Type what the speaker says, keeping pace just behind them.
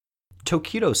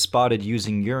Tokido spotted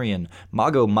using Urien,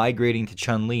 Mago migrating to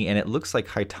Chun-Li, and it looks like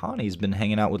Haitani's been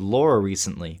hanging out with Laura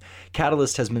recently.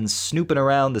 Catalyst has been snooping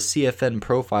around the CFN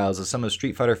profiles of some of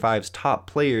Street Fighter V's top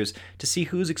players to see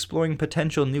who's exploring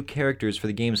potential new characters for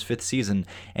the game's 5th season,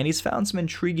 and he's found some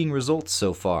intriguing results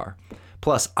so far.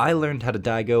 Plus, I learned how to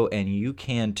Daigo, and you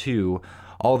can too.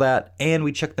 All that, and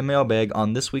we checked the mailbag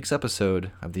on this week's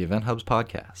episode of the Event Hubs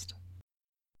podcast.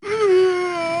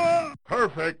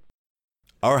 Perfect.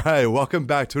 All right, welcome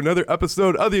back to another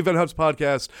episode of the Event Hubs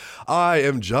podcast. I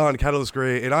am John Catalyst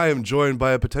Gray, and I am joined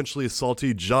by a potentially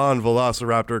salty John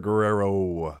Velociraptor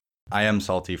Guerrero. I am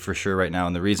salty for sure right now,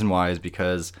 and the reason why is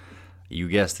because, you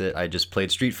guessed it, I just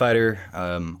played Street Fighter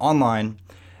online.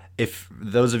 If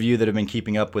those of you that have been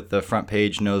keeping up with the front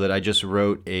page know that I just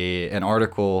wrote an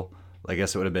article, I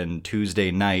guess it would have been Tuesday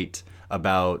night,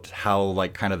 about how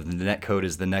like kind of the netcode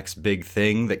is the next big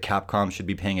thing that Capcom should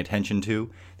be paying attention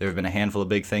to. There have been a handful of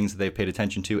big things that they've paid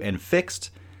attention to and fixed.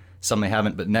 Some they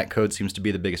haven't, but netcode seems to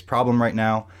be the biggest problem right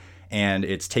now, and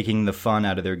it's taking the fun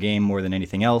out of their game more than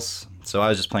anything else. So I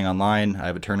was just playing online. I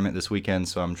have a tournament this weekend,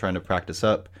 so I'm trying to practice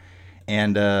up,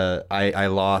 and I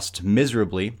lost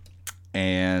miserably.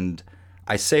 And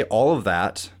I say all of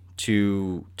that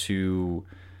to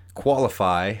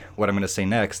qualify what I'm going to say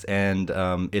next, and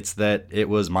it's that it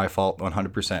was my fault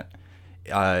 100%.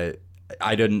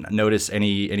 I didn't notice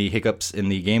any hiccups in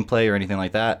the gameplay or anything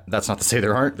like that. That's not to say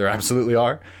there aren't. There absolutely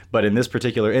are. But in this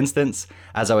particular instance,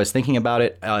 as I was thinking about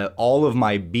it, all of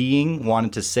my being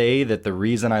wanted to say that the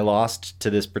reason I lost to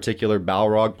this particular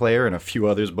Balrog player and a few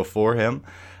others before him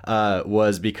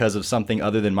was because of something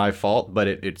other than my fault, but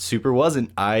it super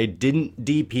wasn't. I didn't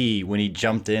DP when he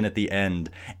jumped in at the end,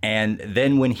 and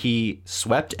then when he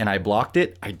swept and I blocked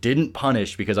it, I didn't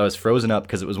punish because I was frozen up,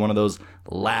 because it was one of those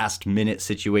last minute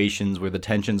situations where the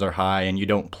tensions are high and you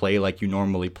don't play like you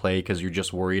normally play because you're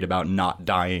just worried about not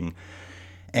dying.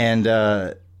 And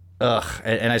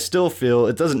and I still feel,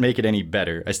 it doesn't make it any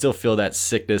better. I still feel that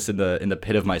sickness in the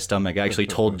pit of my stomach. I actually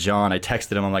told John, I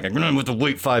texted him, I'm like, I'm going to have to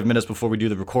wait 5 minutes before we do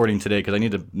the recording today because I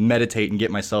need to meditate and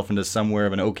get myself into somewhere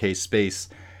of an okay space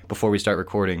before we start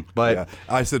recording. But yeah,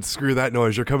 I said, screw that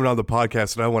noise. You're coming on the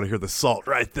podcast and I want to hear the salt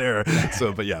right there.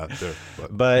 So, but yeah.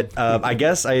 But I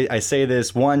guess I say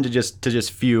this, one, to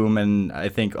just fume, and I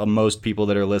think most people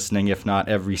that are listening, if not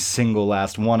every single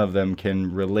last one of them,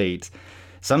 can relate.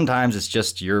 Sometimes it's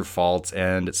just your fault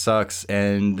and it sucks,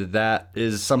 and that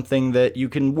is something that you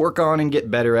can work on and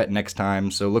get better at next time.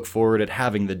 So look forward at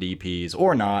having the DPs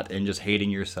or not and just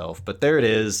hating yourself. But there it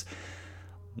is.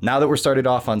 Now that we're started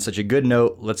off on such a good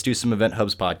note, let's do some Event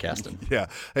Hubs podcasting. Yeah.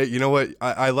 Hey, you know what?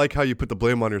 I like how you put the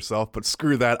blame on yourself, but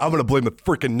screw that. I'm going to blame the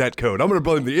freaking netcode. I'm going to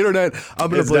blame the internet. I'm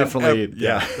going to blame... Definitely,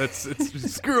 yeah.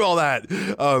 Screw all that.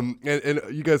 And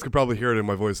you guys could probably hear it in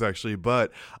my voice, actually,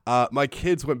 but my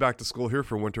kids went back to school here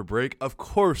for winter break, of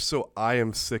course, so I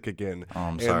am sick again. Oh,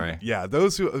 I'm sorry. Yeah,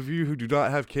 those of you who do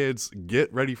not have kids,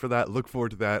 get ready for that. Look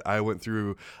forward to that. I went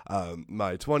through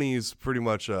my 20s pretty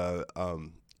much...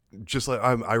 just like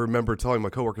I remember telling my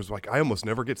coworkers, like, I almost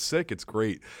never get sick. It's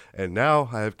great. And now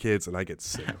I have kids and I get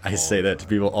sick. I say that to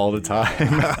people all the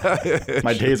time.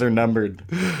 My days are numbered.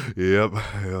 Yep.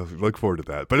 Look forward to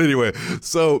that. But anyway,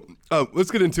 so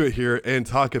let's get into it here and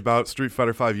talk about Street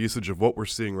Fighter V usage of what we're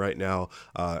seeing right now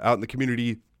out in the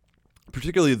community,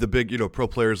 particularly the big, pro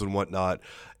players and whatnot.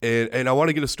 And I want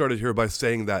to get us started here by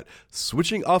saying that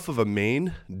switching off of a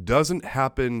main doesn't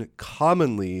happen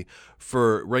commonly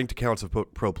for ranked accounts of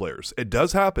pro players. It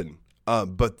does happen,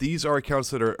 but these are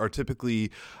accounts that are typically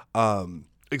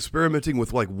experimenting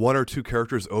with like one or two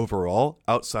characters overall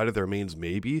outside of their mains,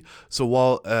 maybe. So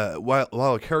while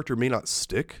a character may not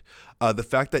stick, the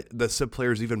fact that the sub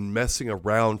player is even messing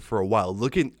around for a while,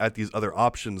 looking at these other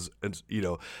options, and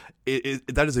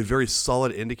that is a very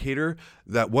solid indicator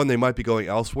that, one, they might be going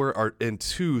elsewhere, and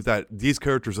two, that these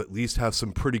characters at least have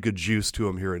some pretty good juice to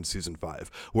them here in Season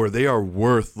 5, where they are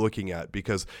worth looking at,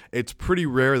 because it's pretty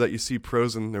rare that you see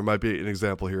pros, and there might be an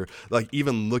example here, like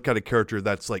even look at a character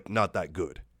that's like not that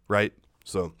good, right?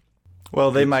 So...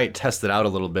 Well, they might test it out a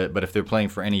little bit, but if they're playing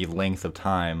for any length of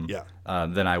time, yeah.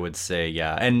 Then I would say,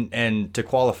 yeah. And to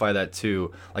qualify that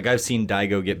too, like I've seen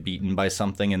Daigo get beaten by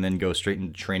something and then go straight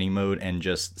into training mode and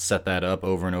just set that up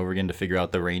over and over again to figure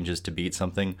out the ranges to beat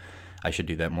something. I should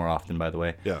do that more often, by the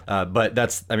way. Yeah. But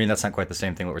that's not quite the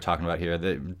same thing what we're talking about here.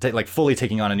 Like fully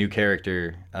taking on a new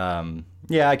character,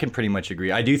 yeah, I can pretty much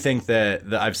agree. I do think that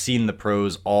I've seen the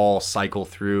pros all cycle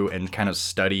through and kind of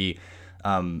study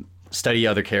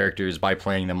other characters by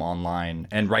playing them online.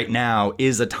 And right now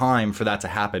is a time for that to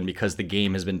happen because the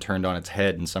game has been turned on its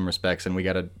head in some respects, and we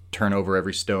got to turn over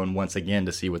every stone once again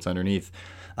to see what's underneath.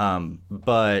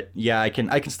 But yeah, I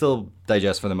can still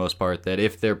digest for the most part that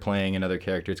if they're playing another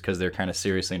character, it's because they're kind of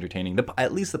seriously entertaining.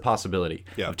 At least the possibility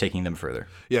of taking them further.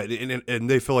 Yeah, and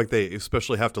they feel like they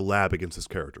especially have to lab against this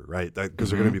character, right? Because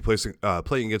they're going to be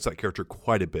playing against that character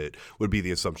quite a bit would be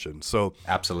the assumption. So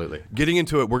absolutely. Getting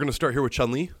into it, we're going to start here with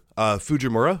Chun-Li.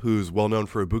 Fujimura, who's well known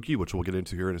for Ibuki, which we'll get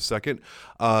into here in a second,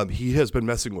 he has been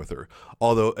messing with her.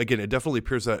 Although, again, it definitely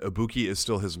appears that Ibuki is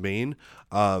still his main.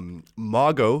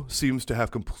 Mago seems to have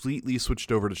completely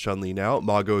switched over to Chun-Li now.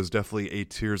 Mago is definitely a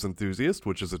Tears enthusiast,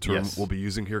 which is a term we'll be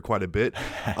using here quite a bit.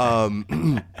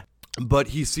 But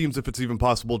he seems, if it's even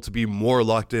possible, to be more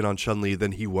locked in on Chun-Li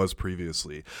than he was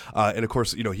previously. And of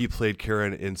course, he played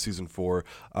Karen in season 4.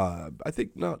 I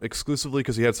think not exclusively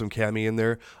because he had some Cammy in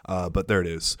there, but there it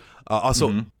is.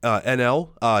 Also,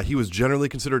 NL, he was generally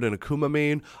considered an Akuma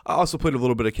main. Also played a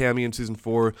little bit of Cammy in season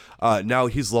 4. Now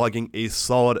he's logging a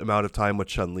solid amount of time with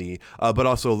Chun-Li, but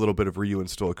also a little bit of Ryu and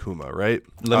still Akuma, right?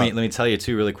 Let me tell you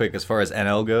too really quick, as far as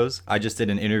NL goes, I just did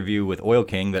an interview with Oil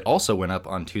King that also went up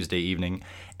on Tuesday evening,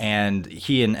 and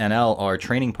he and NL are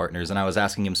training partners, and I was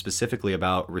asking him specifically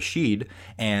about Rashid,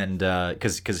 and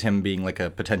because him being like a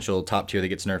potential top tier that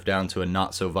gets nerfed down to a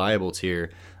not so viable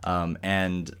tier,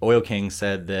 and Oil King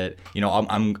said that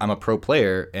I'm a pro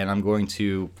player and I'm going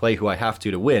to play who I have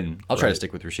to win. I'll try to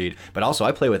stick with Rashid, but also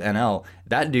I play with NL.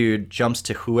 That dude jumps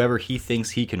to whoever he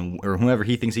thinks he can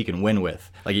win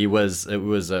with. Like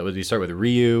we start with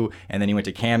Ryu, and then he went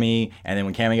to Cammy, and then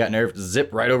when Cammy got nerfed, zip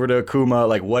right over to Akuma.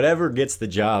 Like whatever gets the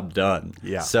job done.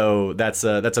 Yeah. So that's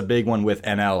a big one with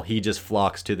NL. He just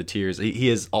flocks to the tiers. He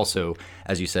is also,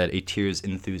 as you said, a tiers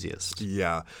enthusiast.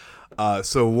 Yeah.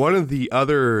 So one of the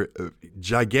other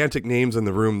gigantic names in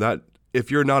the room that,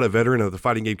 if you're not a veteran of the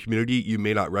fighting game community, you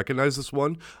may not recognize this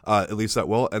one, at least that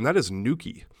well, and that is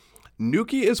Nuki.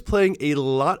 Nuki is playing a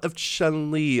lot of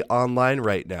Chun-Li online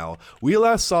right now. We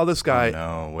last saw this guy.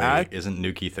 Oh, no, wait, isn't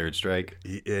Nuki Third Strike?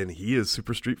 And he is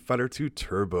Super Street Fighter 2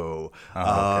 Turbo.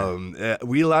 Okay.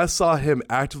 We last saw him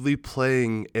actively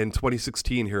playing in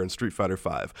 2016 here in Street Fighter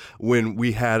 5 when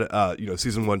we had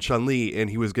Season 1 Chun-Li,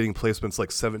 and he was getting placements like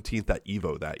 17th at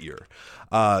EVO that year.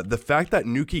 The fact that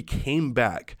Nuki came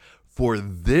back for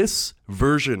this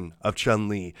version of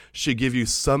Chun-Li should give you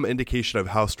some indication of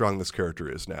how strong this character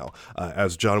is now.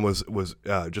 As John was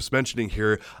just mentioning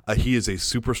here, he is a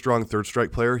super strong third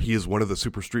strike player. He is one of the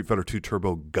Super Street Fighter 2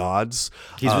 Turbo gods.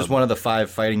 He's just one of the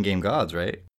 5 fighting game gods,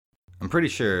 right? I'm pretty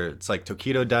sure it's like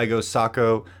Tokido, Daigo,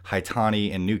 Sako,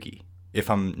 Haitani, and Nuki, if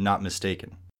I'm not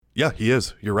mistaken. Yeah, he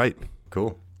is. You're right.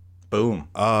 Cool. Boom.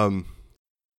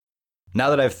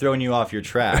 Now that I've thrown you off your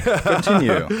track,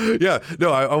 continue. Yeah,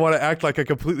 no, I want to act like I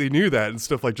completely knew that and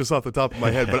stuff, like just off the top of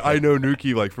my head. But I know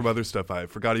Nuki like from other stuff. I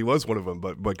forgot he was one of them,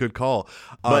 but good call.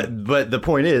 But the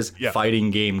point is, fighting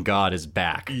game god is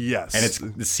back. Yes,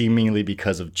 and it's seemingly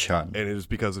because of Chun. And it is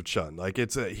because of Chun. Like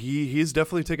he's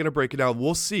definitely taking a break now.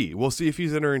 We'll see if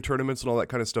he's entering tournaments and all that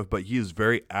kind of stuff. But he is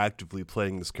very actively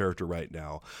playing this character right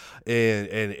now, and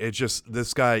it's just,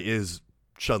 this guy is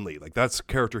Chun-Li. Like, that's the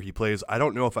character he plays. I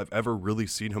don't know if I've ever really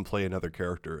seen him play another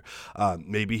character.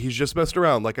 Maybe he's just messed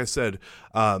around, like I said,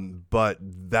 but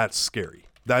that's scary.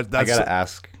 That's I gotta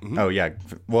ask. Oh yeah.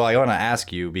 Well, I want to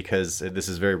ask you because this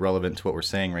is very relevant to what we're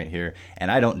saying right here,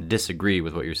 and I don't disagree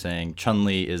with what you're saying.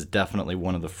 Chun-Li is definitely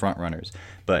one of the front runners,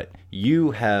 but you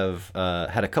have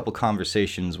had a couple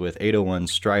conversations with 801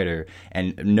 Strider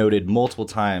and noted multiple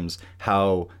times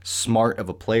how smart of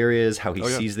a player is, how he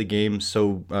sees the game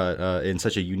so in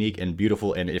such a unique and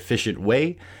beautiful and efficient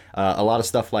way. A lot of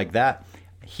stuff like that.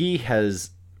 He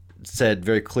has said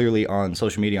very clearly on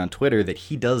social media, on Twitter, that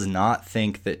he does not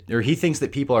think that, or he thinks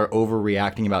that people are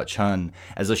overreacting about Chun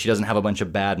as though she doesn't have a bunch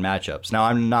of bad matchups. Now,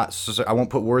 I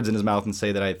won't put words in his mouth and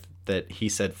say that he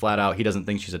said flat out he doesn't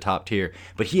think she's a top tier,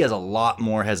 but he has a lot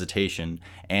more hesitation.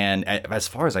 And as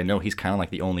far as I know, he's kind of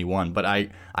like the only one. But I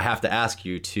have to ask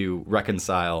you to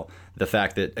reconcile the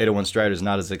fact that 801 Strider is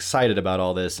not as excited about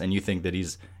all this, and you think that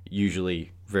he's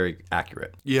usually very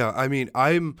accurate. Yeah, I mean,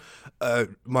 I'm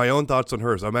my own thoughts on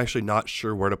hers. I'm actually not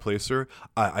sure where to place her.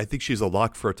 I think she's a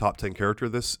lock for a top 10 character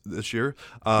this year,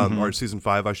 or season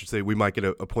 5, I should say. We might get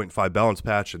a 0.5 balance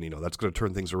patch, and that's going to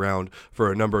turn things around for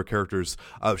a number of characters.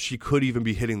 She could even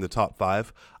be hitting the top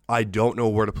 5. I don't know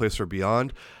where to place her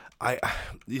beyond.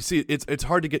 You see, it's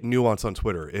hard to get nuance on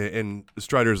Twitter, and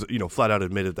Strider's flat out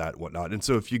admitted that and whatnot. And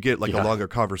so if you get like a longer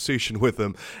conversation with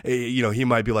him, he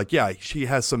might be like, yeah, she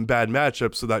has some bad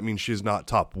matchups, so that means she's not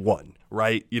top 1,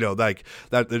 right? Like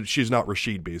that she's not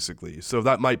Rashid, basically. So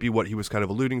that might be what he was kind of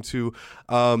alluding to.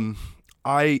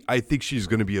 I think she's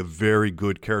going to be a very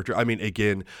good character. I mean,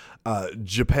 again,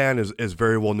 Japan is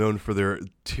very well known for their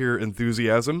tier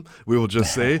enthusiasm, we will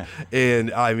just say.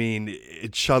 And I mean,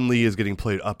 Chun-Li is getting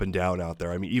played up and down out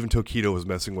there. I mean, even Tokido was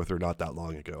messing with her not that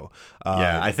long ago.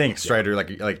 I think Strider,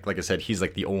 like I said, he's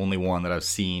like the only one that I've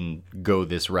seen go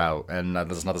this route. And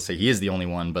that's not to say he is the only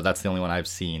one, but that's the only one I've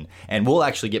seen. And we'll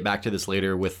actually get back to this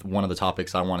later with one of the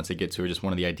topics I wanted to get to, or just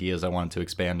one of the ideas I wanted to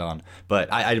expand on.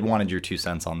 But I wanted your 2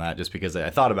 cents on that, just because I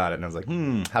thought about it and I was like,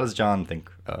 how does John think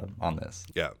on this?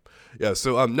 Yeah.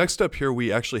 So next up here,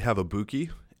 we actually have Ibuki,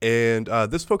 and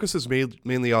this focuses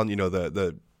mainly on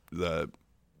the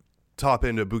top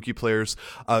end Ibuki players.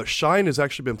 Shine has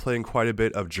actually been playing quite a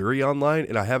bit of Jury online,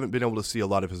 and I haven't been able to see a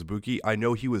lot of his Ibuki. I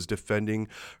know he was defending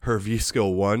her V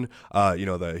skill 1,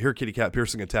 the Here Kitty Cat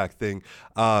piercing attack thing.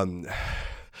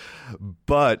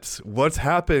 But what's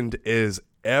happened is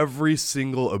every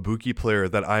single Ibuki player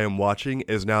that I am watching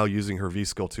is now using her V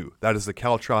skill 2. That is the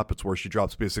Caltrop. It's where she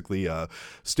drops basically a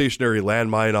stationary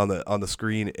landmine on the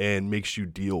screen and makes you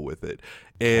deal with it.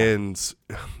 And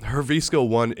her V skill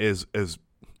 1 is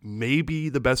maybe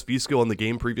the best V skill in the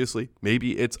game previously.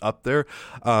 Maybe it's up there.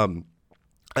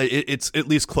 It's at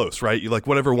least close, right? Like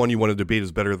whatever one you want to debate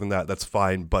is better than that. That's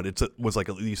fine, but it was like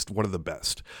at least one of the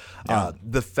best. Yeah.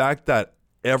 The fact that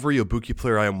every Ibuki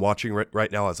player I am watching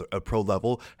right now as a pro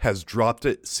level has dropped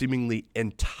it seemingly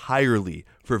entirely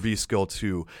for V skill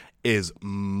 2 is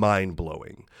mind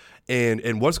blowing.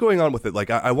 And what's going on with it? Like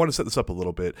I want to set this up a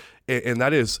little bit, and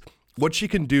that is, what she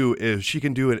can do is she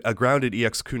can do a grounded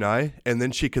EX kunai, and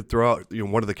then she could throw out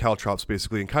one of the caltrops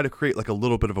basically and kind of create like a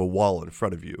little bit of a wall in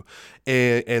front of you.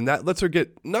 And that lets her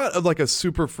get not like a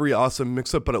super free awesome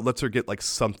mix up, but it lets her get like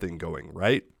something going,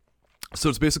 right? So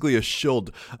it's basically a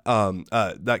shield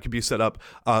that could be set up,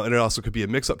 and it also could be a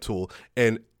mix-up tool.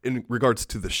 And in regards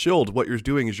to the shield, what you're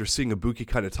doing is you're seeing Ibuki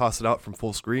kind of toss it out from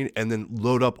full screen and then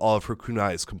load up all of her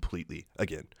kunais completely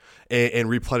again and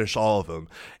replenish all of them.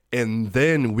 And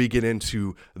then we get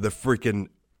into the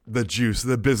juice,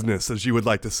 the business, as you would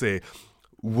like to say.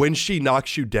 When she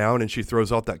knocks you down and she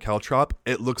throws out that caltrop,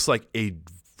 it looks like a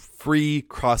free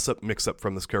cross-up mix-up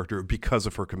from this character because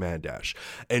of her command dash.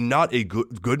 And not a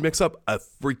good mix-up, a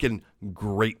freaking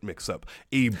great mix-up.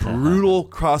 A brutal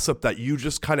cross-up that you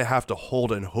just kind of have to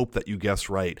hold and hope that you guess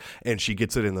right. And she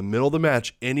gets it in the middle of the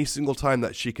match any single time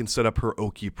that she can set up her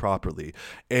Oki properly.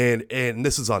 And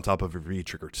this is on top of her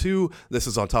V-Trigger 2. This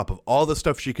is on top of all the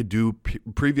stuff she could do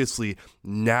previously.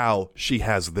 Now she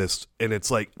has this. And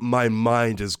it's like, my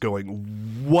mind is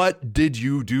going, what did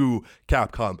you do,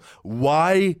 Capcom?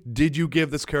 Why did you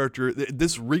give this character?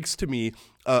 This reeks to me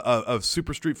of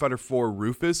Super Street Fighter 4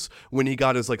 Rufus when he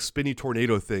got his like spinny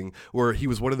tornado thing, where he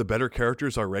was one of the better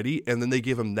characters already, and then they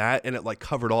gave him that, and it like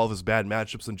covered all of his bad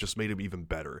matchups and just made him even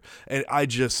better. And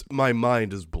my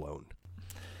mind is blown.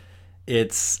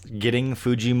 It's getting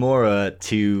Fujimura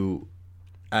to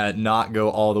not go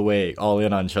all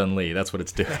in on Chun-Li. That's what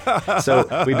it's doing.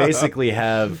 So we basically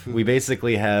have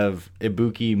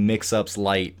Ibuki mix-ups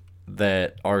light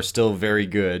that are still very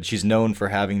good. She's known for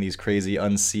having these crazy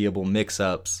unseeable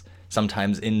mix-ups,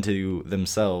 sometimes into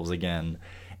themselves again.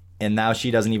 And now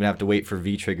she doesn't even have to wait for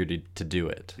V-Trigger to do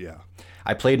it. Yeah.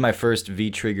 I played my first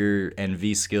V-Trigger and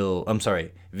V-Skill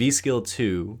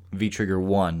 2, V-Trigger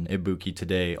 1 Ibuki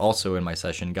today, also in my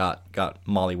session. Got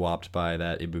mollywopped by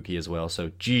that Ibuki as well.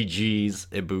 So GG's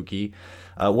Ibuki.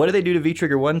 What do they do to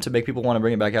V-Trigger 1 to make people want to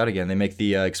bring it back out again? They make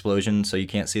the explosion so you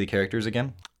can't see the characters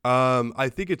again? I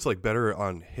think it's like better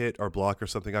on hit or block or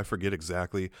something. I forget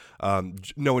exactly.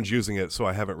 No one's using it, so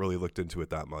I haven't really looked into it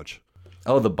that much.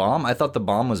 Oh, the bomb? I thought the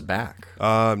bomb was back.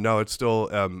 No, it's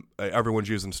still everyone's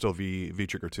using still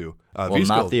V-Trigger 2. Well,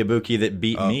 not the Ibuki that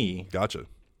beat me. Gotcha.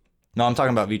 No, I'm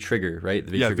talking about V-Trigger, right?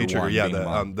 The V-Trigger. Yeah,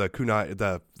 the kunai,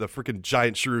 the freaking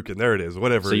giant shuriken. There it is.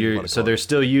 Whatever. So they're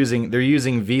still using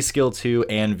V-Skill 2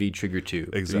 and V-Trigger 2.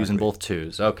 Exactly. They're using both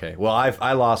 2s. Okay. Well,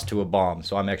 I lost to a bomb,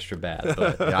 so I'm extra bad.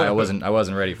 But yeah, I wasn't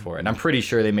ready for it. And I'm pretty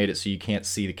sure they made it so you can't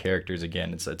see the characters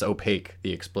again. It's opaque,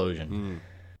 the explosion.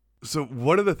 So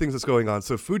one of the things that's going on,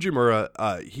 so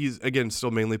Fujimura, he's, again,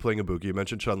 still mainly playing Ibuki. You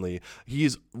mentioned Chun-Li.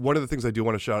 One of the things I do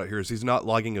want to shout out here is he's not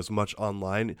logging as much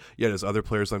online yet as other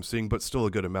players I'm seeing, but still a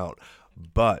good amount.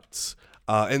 But,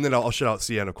 and then I'll shout out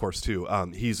Cien, of course, too.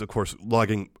 He's, of course,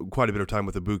 logging quite a bit of time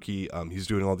with Ibuki. He's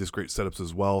doing all these great setups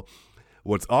as well.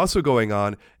 What's also going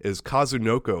on is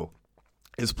Kazunoko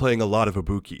is playing a lot of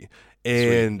Ibuki.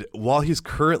 And while he's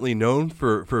currently known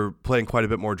for playing quite a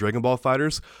bit more Dragon Ball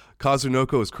FighterZ,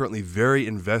 Kazunoko is currently very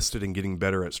invested in getting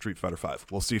better at Street Fighter V.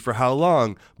 We'll see for how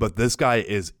long, but this guy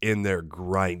is in there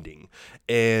grinding.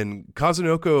 And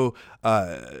Kazunoko,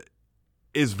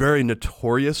 is very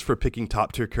notorious for picking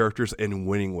top tier characters and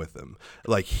winning with them.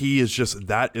 Like, he is just,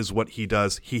 that is what he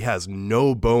does. He has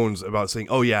no bones about saying,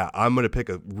 oh yeah, I'm going to pick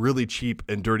a really cheap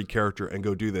and dirty character and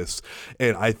go do this.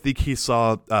 And I think he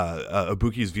saw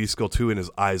Ibuki's V-Skill 2 and his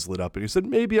eyes lit up and he said,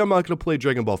 maybe I'm not going to play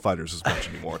Dragon Ball FighterZ as much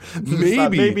anymore.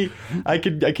 Maybe I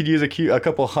could use a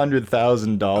couple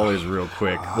 $100,000 real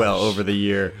quick. Well, over the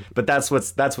year. But that's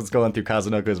what's going through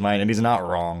Kazunoko's mind, and he's not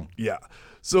wrong. Yeah.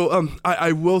 So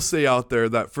I will say out there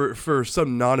that for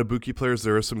some non-Ibuki players,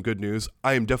 there is some good news.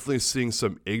 I am definitely seeing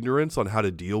some ignorance on how to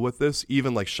deal with this.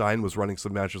 Even like Shine was running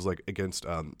some matches like against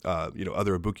other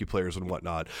Ibuki players and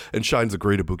whatnot. And Shine's a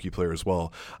great Ibuki player as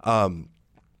well.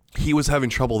 He was having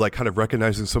trouble like kind of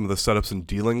recognizing some of the setups and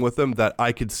dealing with them that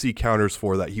I could see counters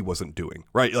for that he wasn't doing,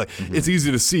 right? Like It's easy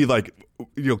to see like,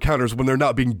 counters when they're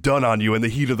not being done on you in the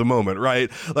heat of the moment, right?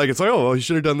 Like it's like, oh, well, you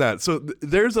should have done that. So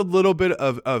there's a little bit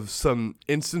of some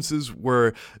instances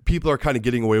where people are kind of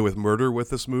getting away with murder with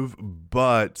this move,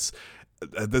 but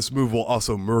this move will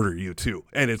also murder you too,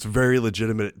 and it's very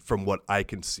legitimate from what I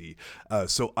can see.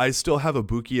 So I still have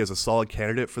Ibuki as a solid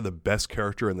candidate for the best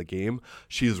character in the game.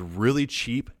 She is really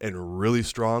cheap and really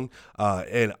strong,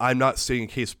 and I'm not seeing a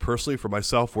case personally for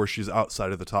myself where she's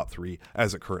outside of the top 3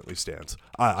 as it currently stands.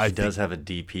 She does have a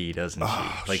DP, doesn't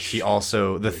she? Like she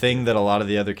also, the thing that a lot of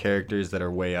the other characters that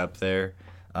are way up there,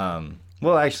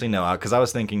 well, actually, no, because I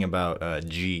was thinking about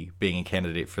G being a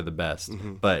candidate for the best,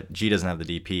 but G doesn't have the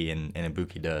DP, and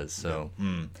Ibuki does. So,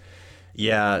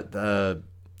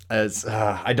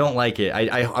 I don't like it.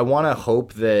 I want to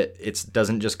hope that it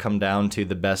doesn't just come down to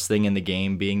the best thing in the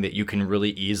game being that you can really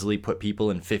easily put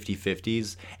people in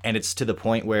 50-50s, and it's to the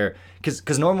point where,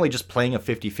 because normally just playing a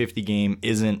 50-50 game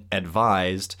isn't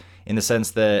advised in the sense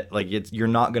that like you're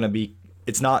not going to be.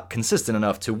 It's not consistent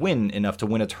enough to win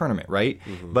a tournament, right?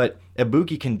 But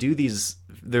Ibuki can do these.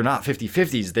 They're not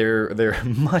 50-50s. They're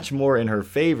much more in her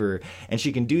favor, and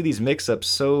she can do these mix-ups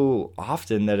so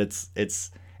often that it's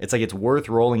like it's worth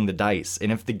rolling the dice.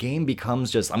 And if the game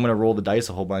becomes just I'm gonna roll the dice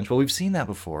a whole bunch, well, we've seen that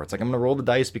before. It's like I'm gonna roll the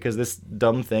dice because this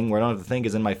dumb thing where I don't have to think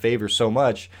is in my favor so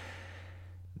much.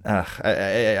 You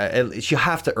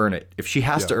have to earn it. If she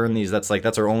has to earn these, that's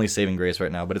her only saving grace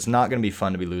right now. But it's not going to be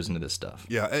fun to be losing to this stuff.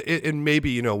 Yeah, and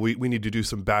maybe we need to do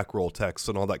some back roll techs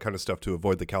and all that kind of stuff to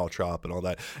avoid the caltrop and all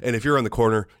that. And if you're on the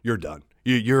corner, you're done.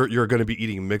 You're going to be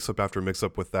eating mix up after mix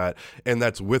up with that, and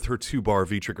that's with her 2-bar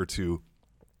V trigger 2.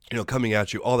 Coming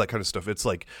at you, all that kind of stuff. It's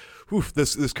like, oof,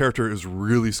 this character is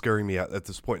really scaring me at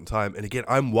this point in time. And again,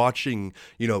 I'm watching,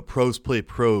 pros play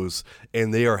pros,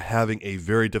 and they are having a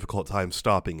very difficult time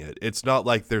stopping it. It's not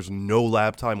like there's no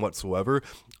lab time whatsoever.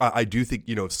 I do think,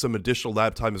 some additional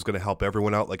lab time is going to help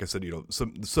everyone out. Like I said,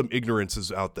 some ignorance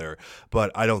is out there,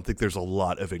 but I don't think there's a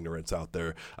lot of ignorance out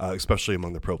there, especially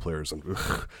among the pro players. And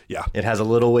yeah, it has a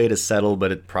little way to settle,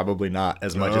 but it probably not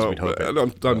as much as we'd hope.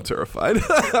 I'm terrified.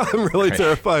 I'm really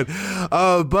terrified.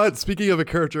 But speaking of a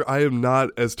character I am not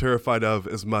as terrified of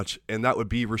as much, and that would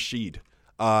be Rashid.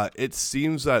 It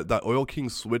seems that Oil King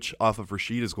switch off of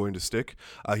Rashid is going to stick.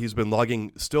 He's been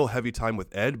logging still heavy time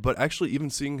with Ed, but actually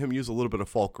even seeing him use a little bit of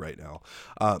Falk right now.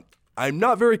 I'm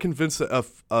not very convinced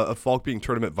of Falk being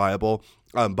tournament viable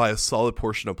by a solid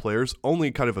portion of players,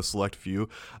 only kind of a select few.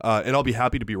 And I'll be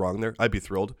happy to be wrong there. I'd be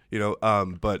thrilled,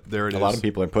 but there it is. A lot of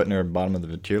people are putting her at the bottom of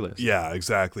the tier list. Yeah,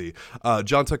 exactly.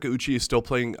 John Takeuchi is still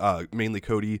playing mainly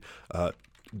Cody.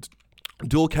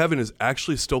 Dual Kevin is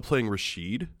actually still playing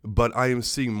Rashid, but I am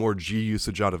seeing more G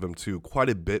usage out of him too, quite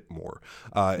a bit more.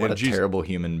 What a terrible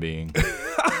human being.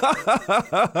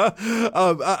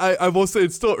 I will say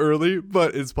it's still early,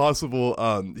 but it's possible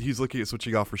he's looking at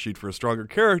switching off Rashid for a stronger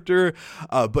character,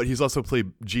 but he's also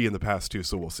played G in the past too,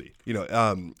 so we'll see.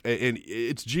 And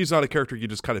it's G's not a character you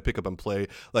just kind of pick up and play.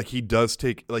 Like he does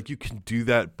take, like you can do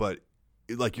that, but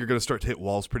like you're going to start to hit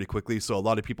walls pretty quickly, so a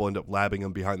lot of people end up labbing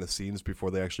them behind the scenes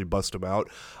before they actually bust them out.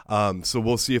 So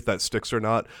we'll see if that sticks or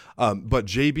not. But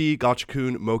JB,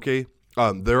 Gachikun, Moke,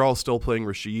 they're all still playing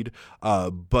Rashid,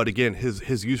 but again,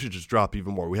 his usage has dropped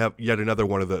even more. We have yet another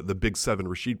one of the big 7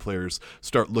 Rashid players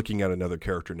start looking at another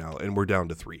character now, and we're down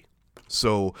to 3.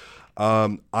 So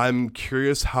I'm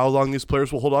curious how long these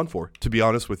players will hold on for, to be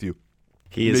honest with you.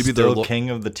 He is still king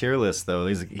of the tier list, though.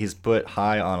 He's put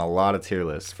high on a lot of tier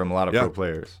lists from a lot of pro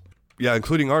players. Yeah,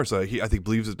 including ours. He, I think,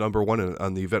 believes is number 1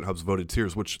 on the Event Hub's voted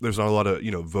tiers, which there's not a lot of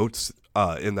votes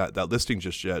in that listing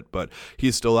just yet, but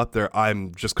he's still up there.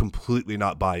 I'm just completely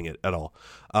not buying it at all.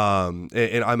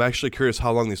 And I'm actually curious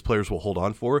how long these players will hold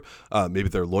on for. Maybe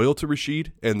they're loyal to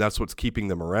Rashid, and that's what's keeping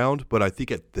them around. But I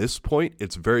think at this point,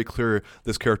 it's very clear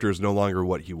this character is no longer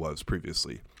what he was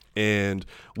previously. And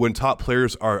when top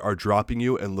players are dropping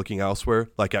you and looking elsewhere,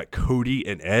 like at Cody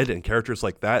and Ed and characters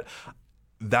like that,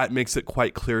 that makes it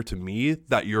quite clear to me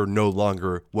that you're no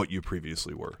longer what you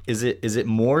previously were. Is it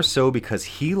more so because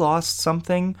he lost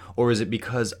something, or is it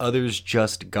because others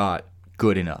just got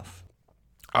good enough?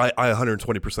 I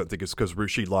 120% think it's because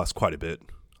Rashid lost quite a bit.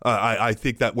 I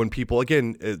think that when people,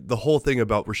 again, the whole thing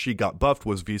about Rashid got buffed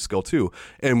was V-Skill 2,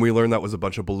 and we learned that was a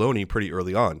bunch of baloney pretty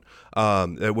early on.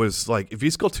 It was like,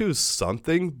 V-Skill 2 is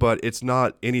something, but it's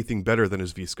not anything better than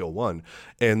his V-Skill 1.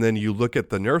 And then you look at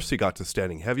the nerfs he got to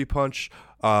standing heavy punch.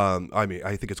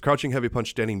 I think it's crouching heavy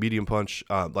punch, standing medium punch.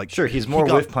 Sure, he's more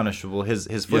whiff punishable. His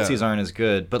footsies aren't as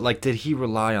good, but like, did he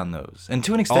rely on those? And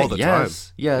to an extent, all the time.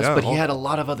 Yes, but he had a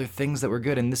lot of other things that were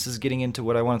good, and this is getting into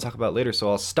what I want to talk about later, so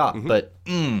I'll stop. But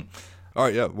all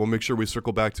right, yeah, we'll make sure we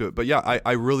circle back to it. But yeah,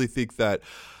 I really think that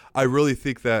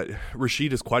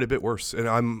Rashid is quite a bit worse, and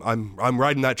I'm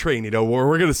riding that train. You know,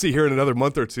 we're going to see here in another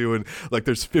month or two, and like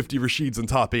there's 50 Rashids in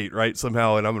top 8, right?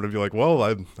 Somehow, and I'm going to be like, well,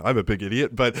 I'm a big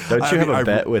idiot. But don't you have a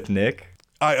bet with Nick?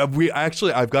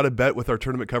 I've got a bet with our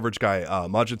tournament coverage guy,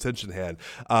 Majin Tenshinhan,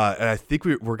 and I think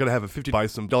we're going to have a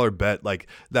 $50 bet like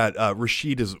that.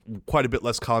 Rashid is quite a bit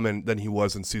less common than he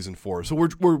was in season 4, so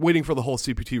we're waiting for the whole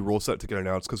CPT rule set to get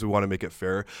announced because we want to make it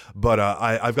fair. But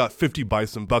I've got 50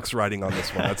 Bison bucks riding on this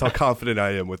one. That's how confident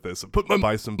I am with this. Put my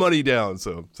Bison money down.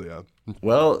 So yeah.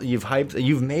 Well,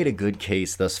 you've made a good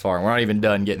case thus far. We're not even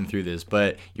done getting through this,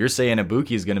 but you're saying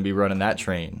Ibuki is going to be running that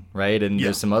train, right? And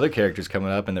there's some other characters coming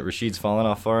up, and that Rashid's fallen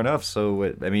off far enough.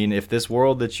 So, I mean, if this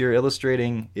world that you're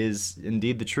illustrating is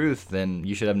indeed the truth, then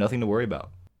you should have nothing to worry about.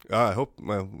 I hope.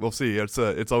 Well, we'll see.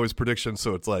 It's always prediction,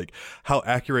 so it's like, how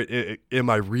accurate am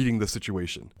I reading the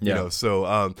situation? Yeah. You know.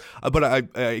 So,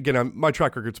 but my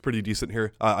track record's pretty decent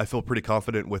here. I feel pretty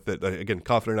confident with it. Again,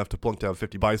 confident enough to plunk down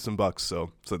 50 Bison bucks.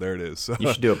 So there it is.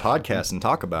 You should do a podcast and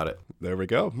talk about it. There we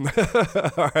go.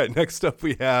 All right. Next up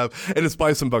we have, and it's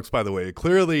Bison bucks, by the way.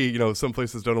 Clearly, you know, some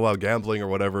places don't allow gambling or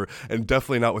whatever, and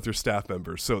definitely not with your staff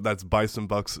members. So that's Bison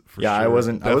bucks for sure. I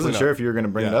wasn't sure if you were going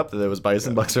to bring it up that it was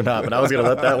Bison bucks or not, but I was going to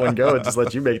let that one go and just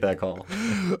let you make that call.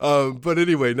 But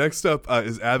anyway, next up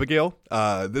is Abigail.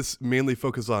 This mainly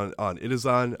focuses on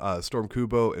Itazan, Storm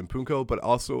Kubo, and Punko, but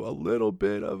also a little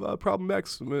bit of Problem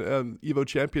X, Evo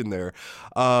champion there.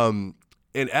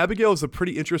 And Abigail is a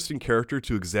pretty interesting character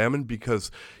to examine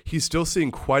because he's still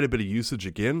seeing quite a bit of usage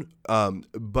again,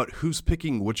 but who's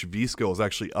picking which V-skill is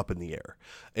actually up in the air.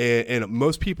 And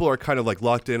most people are kind of like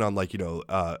locked in on like, you know,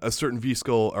 a certain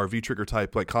V-skill or V-trigger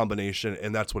type like combination,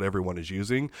 and that's what everyone is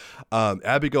using.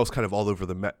 Abigail's kind of all over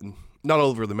the map. Not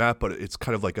all over the map, but it's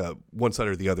kind of like a one side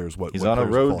or the other is what he's on a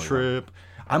road trip.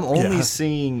 I'm only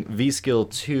seeing V-Skill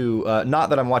 2, not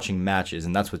that I'm watching matches,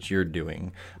 and that's what you're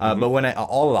doing, but when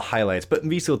all of the highlights, but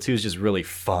V-Skill 2 is just really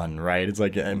fun, right? It's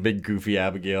like a big goofy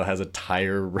Abigail has a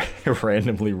tire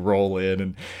randomly roll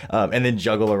in and then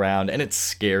juggle around, and it's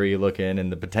scary looking,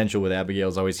 and the potential with Abigail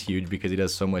is always huge because he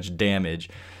does so much damage.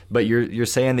 But you're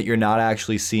saying that you're not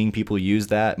actually seeing people use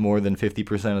that more than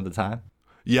 50% of the time?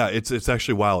 Yeah, it's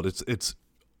actually wild. It's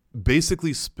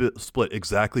basically split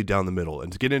exactly down the middle. And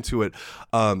to get into it,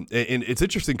 and it's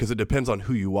interesting because it depends on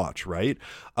who you watch, right?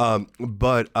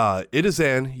 But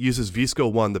Itazan uses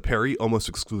V-Skill 1, the parry, almost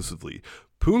exclusively.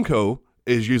 Punko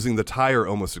is using the tire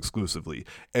almost exclusively.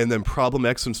 And then Problem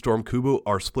X and Storm Kubo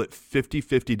are split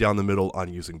 50-50 down the middle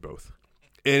on using both.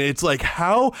 And it's like,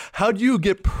 how do you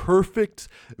get perfect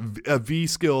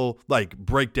V-skill like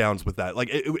breakdowns with that? Like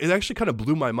it actually kind of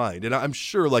blew my mind. And I'm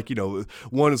sure like, you know,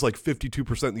 one is like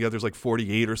 52% and the other is like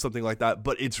 48 or something like that.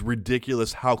 But it's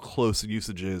ridiculous how close the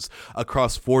usage is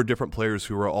across 4 different players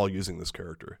who are all using this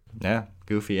character. Yeah,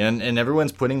 goofy. And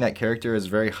everyone's putting that character as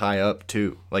very high up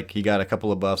too. Like he got a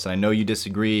couple of buffs. And I know you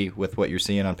disagree with what you're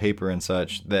seeing on paper and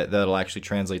such, that'll actually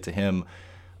translate to him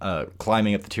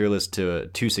climbing up the tier list to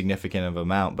too significant of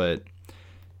amount, but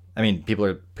I mean, people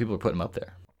are putting him up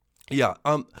there. Yeah,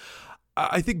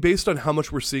 I think based on how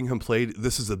much we're seeing him played,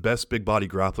 this is the best big body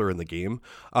grappler in the game.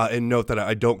 And note that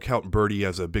I don't count Birdie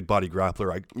as a big body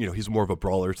grappler. He's more of a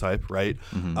brawler type, right?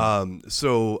 Mm-hmm.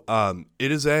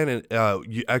 Itazan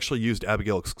you actually used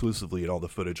Abigail exclusively in all the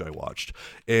footage I watched,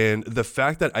 and the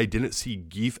fact that I didn't see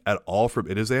Geef at all from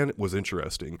Itazan was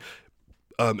interesting.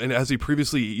 And as he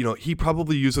previously, he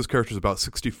probably used those characters about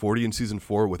 60-40 in Season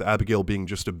 4, with Abigail being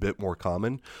just a bit more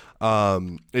common.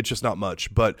 It's just not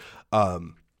much. But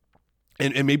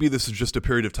And maybe this is just a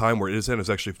period of time where Izen is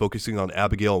actually focusing on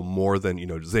Abigail more than,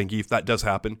 Zangief. That does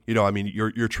happen. I mean,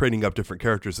 you're training up different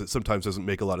characters. It sometimes doesn't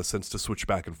make a lot of sense to switch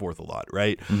back and forth a lot,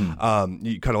 right?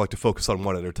 You kind of like to focus on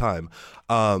one at a time.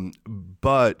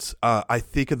 But I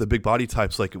think of the big body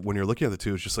types, like when you're looking at the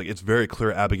two, it's just like it's very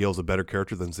clear Abigail's a better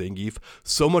character than Zangief.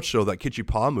 So much so that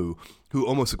Kichipamu, who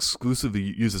almost exclusively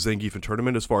uses Zangief in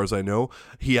tournament, as far as I know,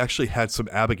 he actually had some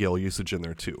Abigail usage in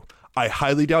there too. I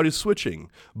highly doubt he's switching,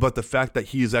 but the fact that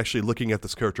he is actually looking at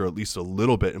this character at least a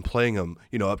little bit and playing him,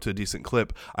 up to a decent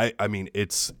clip, I mean,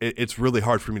 it's really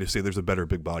hard for me to say there's a better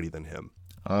big body than him.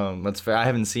 That's fair. I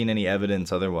haven't seen any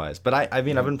evidence otherwise, but I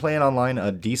mean, I've been playing online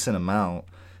a decent amount,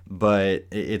 but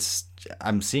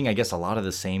I'm seeing, I guess, a lot of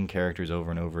the same characters over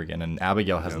and over again, and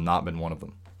Abigail has not been one of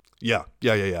them. Yeah.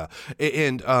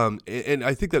 And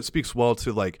I think that speaks well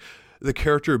to like the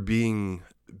character being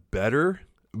better,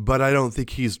 but I don't think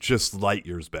he's just light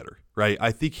years better, right?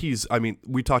 I think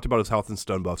we talked about his health and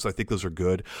stun buffs. I think those are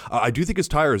good. I do think his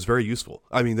tire is very useful.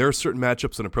 I mean, there are certain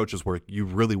matchups and approaches where you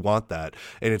really want that,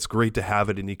 and it's great to have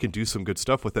it, and you can do some good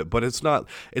stuff with it, but it's not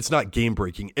game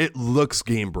breaking. It looks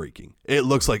game breaking. It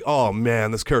looks like, oh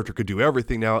man, this character could do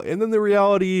everything now. And then the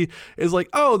reality is like,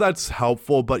 oh, that's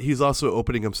helpful, but he's also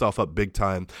opening himself up big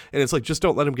time. And it's like, just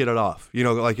don't let him get it off.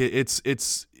 Like it's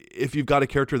if you've got a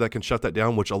character that can shut that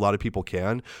down, which a lot of people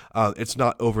can, it's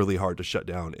not overly hard to shut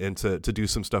down and to do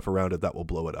some stuff around it that will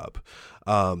blow it up.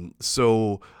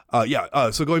 So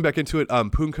going back into it,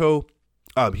 Punko,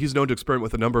 he's known to experiment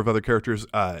with a number of other characters,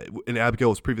 and Abigail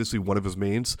was previously one of his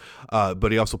mains,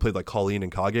 but he also played like Colleen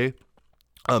and Kage.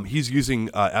 He's using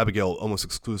Abigail almost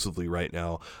exclusively right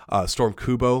now. Storm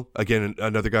Kubo, again,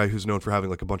 another guy who's known for having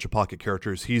like a bunch of pocket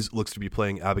characters. He looks to be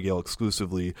playing Abigail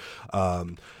exclusively.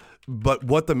 But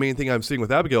what the main thing I'm seeing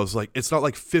with Abigail is like, it's not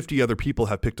like 50 other people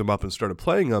have picked him up and started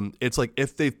playing him. It's like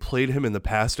if they've played him in the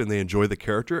past and they enjoy the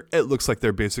character, it looks like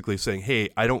they're basically saying, hey,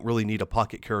 I don't really need a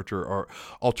pocket character or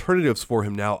alternatives for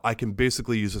him now. I can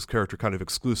basically use this character kind of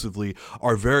exclusively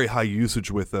or very high usage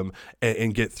with them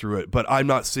and get through it. But I'm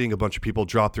not seeing a bunch of people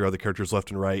drop their other characters left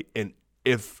and right. And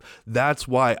if that's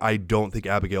why I don't think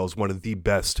Abigail is one of the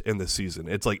best in this season.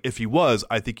 It's like if he was,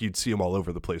 I think you'd see him all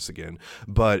over the place again.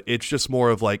 But it's just more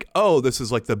of like, oh, this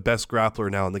is like the best grappler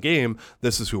now in the game.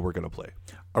 This is who we're going to play.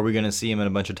 Are we going to see him in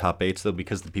a bunch of top 8s, though,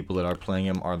 because the people that are playing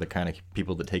him are the kind of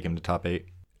people that take him to top 8?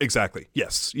 Exactly.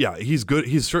 Yes. Yeah. He's good.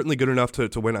 He's certainly good enough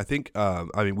to win. I think.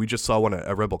 We just saw one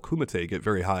at Rebel Kumite get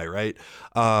very high, right?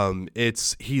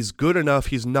 He's good enough.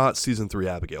 He's not season 3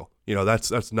 Abigail.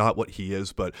 That's not what he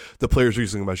is. But the players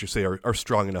using him, as you say, are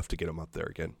strong enough to get him up there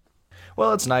again.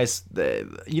 Well, it's nice.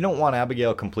 You don't want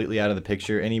Abigail completely out of the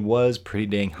picture, and he was pretty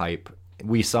dang hype.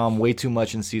 We saw him way too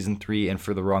much in season 3 and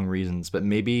for the wrong reasons, but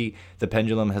maybe the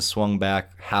pendulum has swung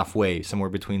back halfway, somewhere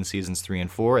between seasons 3 and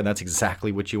 4, and that's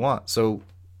exactly what you want. So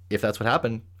if that's what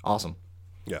happened, awesome.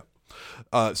 Yeah.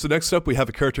 So next up, we have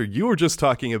a character you were just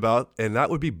talking about, and that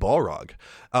would be Balrog.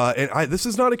 This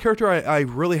is not a character I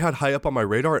really had high up on my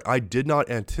radar. I did not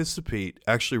anticipate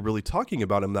actually really talking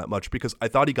about him that much because I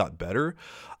thought he got better.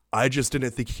 I just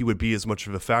didn't think he would be as much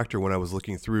of a factor when I was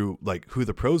looking through like who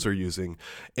the pros are using.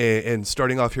 And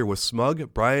starting off here with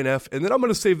Smug, Brian F. And then I'm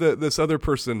going to save this other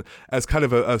person as kind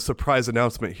of a surprise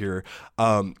announcement here.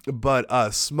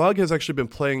 But Smug has actually been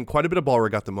playing quite a bit of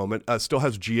Balrog at the moment. Still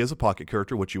has G as a pocket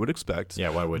character, which you would expect. Yeah,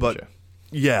 why wouldn't you?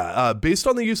 Yeah, based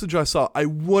on the usage I saw, I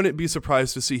wouldn't be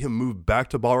surprised to see him move back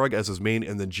to Balrog as his main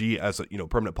and then G as a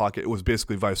permanent pocket. It was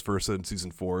basically vice versa in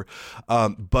season 4.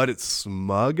 But it's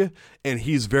Smug, and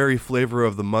he's very flavor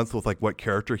of the month with like what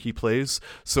character he plays.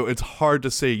 So it's hard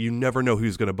to say. You never know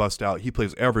who's going to bust out. He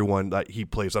plays everyone that he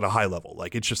plays at a high level.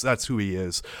 Like it's just that's who he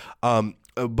is.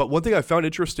 But one thing I found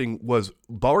interesting was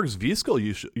Balrog's V-skill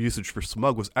usage for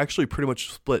Smug was actually pretty much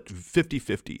split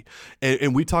 50-50.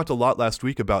 And we talked a lot last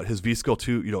week about his V-skill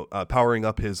too, powering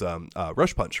up his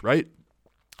rush punch, right?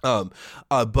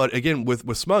 But again,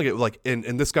 with Smug,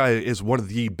 and this guy is one of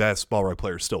the best Balrog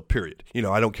players still, period.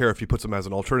 I don't care if he puts him as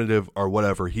an alternative or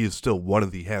whatever, he is still one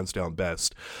of the hands down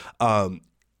best.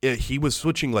 He was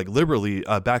switching like liberally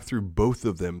back through both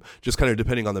of them, just kind of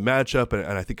depending on the matchup and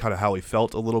I think kind of how he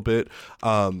felt a little bit.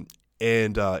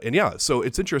 And yeah, so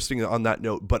it's interesting on that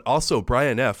note, but also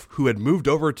Brian F., who had moved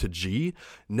over to G,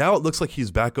 now it looks like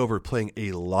he's back over playing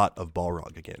a lot of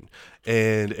Balrog again.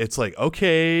 And it's like,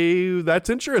 okay, that's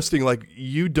interesting. Like,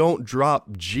 you don't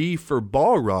drop G for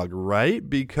Balrog, right?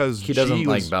 Because he doesn't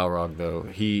like Balrog, though.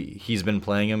 He's been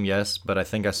playing him, yes, but I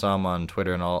think I saw him on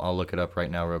Twitter, and I'll look it up right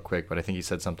now real quick, but I think he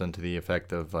said something to the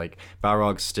effect of, like,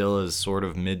 Balrog still is sort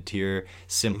of mid-tier.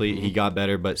 Simply, he got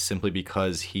better, but simply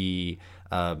because he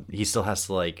still has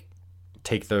to, like,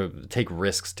 take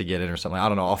risks to get in or something. I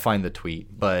don't know. I'll find the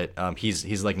tweet, but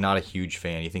he's like not a huge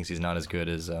fan. He thinks he's not as good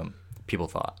as people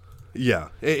thought. Yeah,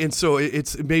 and so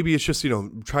it's just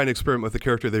trying to experiment with a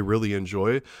character they really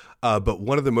enjoy. But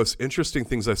one of the most interesting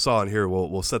things I saw in here,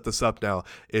 we'll set this up now,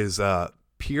 is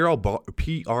PR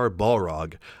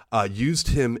Balrog used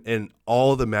him in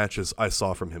all the matches I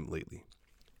saw from him lately.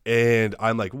 And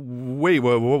I'm like, wait,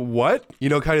 what?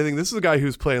 Kind of thing. This is a guy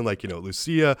who's playing like,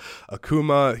 Lucia,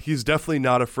 Akuma. He's definitely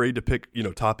not afraid to pick,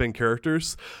 top end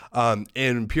characters.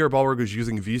 And Pierre Balrog was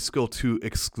using V-Skill 2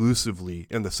 exclusively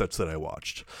in the sets that I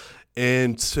watched.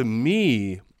 And to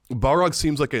me, Balrog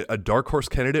seems like a dark horse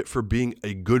candidate for being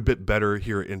a good bit better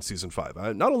here in Season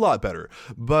 5. Not a lot better,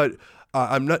 but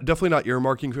I'm definitely not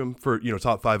earmarking him for,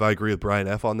 top 5. I agree with Brian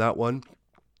F. on that one.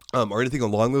 Or anything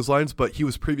along those lines, but he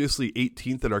was previously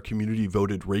 18th in our community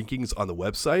voted rankings on the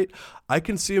website. I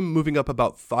can see him moving up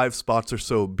about 5 spots or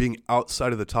so, being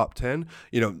outside of the top 10.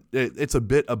 It's a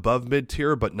bit above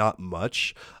mid-tier, but not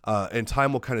much. And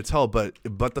time will kind of tell. But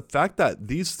the fact that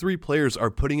these 3 players are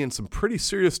putting in some pretty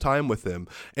serious time with him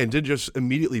and didn't just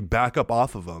immediately back up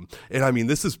off of him. And I mean,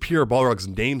 this is Pierre Balrog's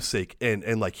namesake.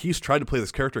 And like, he's tried to play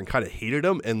this character and kind of hated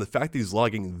him. And the fact that he's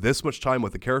logging this much time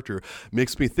with the character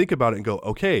makes me think about it and go,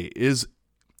 okay, is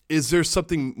there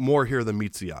something more here than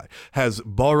meets the eye? Has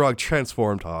Balrog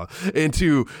transformed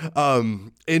into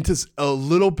a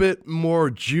little bit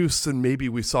more juice than maybe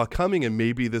we saw coming, and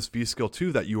maybe this V-Skill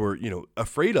 2 that you were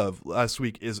afraid of last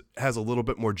week has a little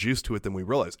bit more juice to it than we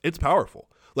realized. It's powerful.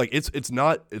 Like it's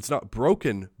not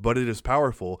broken, but it is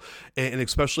powerful, and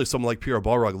especially someone like Pierre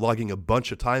Balrog logging a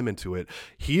bunch of time into it.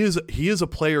 He is a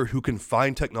player who can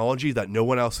find technology that no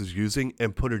one else is using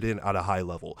and put it in at a high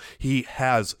level. He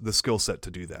has the skill set to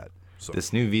do that. So.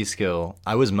 This new V skill,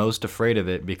 I was most afraid of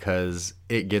it because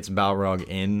it gets Balrog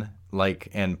in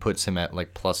and puts him at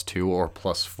like +2 or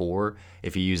 +4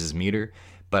 if he uses meter.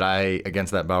 But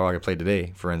against that Balrog I played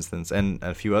today, for instance, and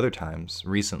a few other times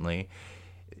recently,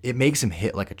 it makes him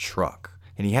hit like a truck,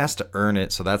 and he has to earn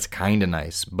it, so that's kind of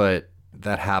nice, but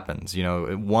that happens.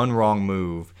 One wrong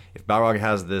move, if Balrog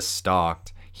has this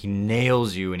stocked, he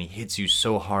nails you and he hits you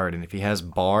so hard, and if he has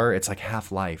bar, it's like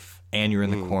half life, and you're in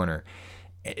the corner.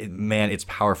 Man, it's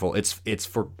powerful. It's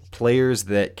for players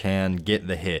that can get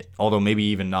the hit, although maybe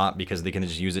even not, because they can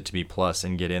just use it to be plus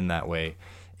and get in that way,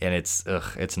 and it's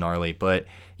gnarly. But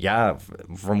yeah,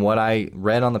 from what I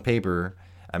read on the paper,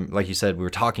 like you said, we were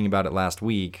talking about it last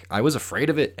week. I was afraid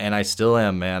of it, and I still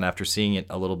am, man, after seeing it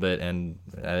a little bit. And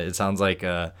it sounds like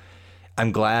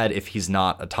I'm glad if he's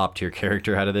not a top tier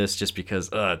character out of this, just because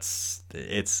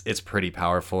it's pretty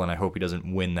powerful, and I hope he doesn't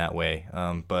win that way.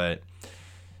 But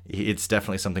it's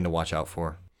definitely something to watch out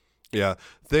for. Yeah,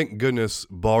 thank goodness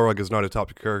Balrog is not a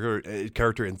top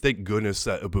character, and thank goodness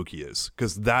that Ibuki is,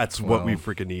 because that's what we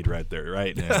freaking need right there,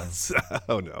 right? Yeah.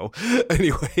 Oh no.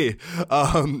 Anyway,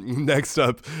 next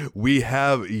up we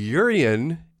have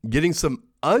Urien getting some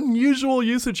unusual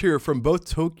usage here from both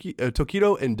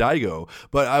Tokido and Daigo,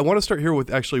 but I want to start here with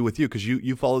you, because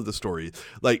you followed the story.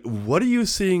 Like, what are you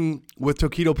seeing with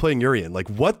Tokido playing Urien? Like,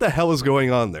 what the hell is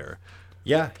going on there?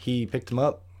 Yeah, he picked him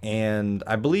up. And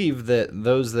I believe that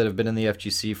those that have been in the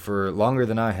FGC for longer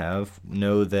than I have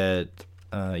know that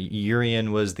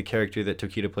Urien was the character that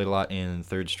Tokido played a lot in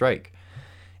Third Strike.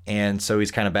 And so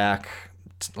he's kind of back,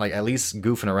 like at least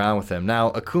goofing around with him. Now,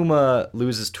 Akuma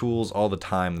loses tools all the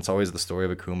time. That's always the story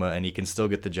of Akuma, and he can still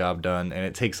get the job done. And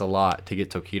it takes a lot to get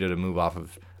Tokido to move off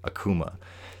of Akuma.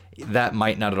 That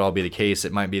might not at all be the case.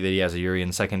 It might be that he has a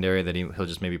Urien secondary that he'll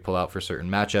just maybe pull out for certain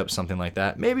matchups, something like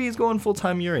that. Maybe he's going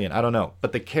full-time Urien. I don't know.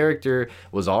 But the character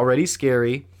was already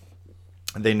scary.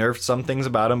 They nerfed some things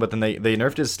about him, but then they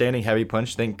nerfed his standing heavy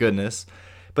punch, thank goodness.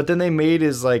 But then they made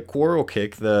his like quarrel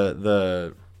kick,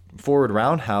 the forward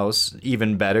roundhouse,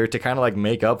 even better to kind of like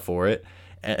make up for it.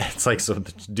 And it's like, so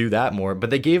do that more.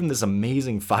 But they gave him this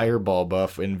amazing fireball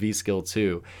buff in V-Skill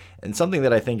 2. And something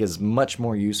that I think is much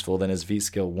more useful than his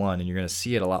V-Skill 1. And you're going to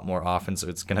see it a lot more often. So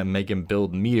it's going to make him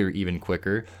build meter even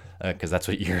quicker. Because that's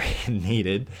what Urien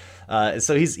needed.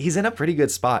 So he's in a pretty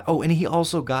good spot. Oh, and he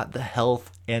also got the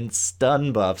health and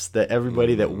stun buffs that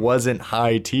everybody that wasn't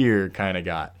high tier kind of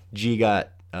got. G got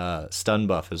stun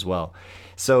buff as well.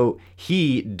 So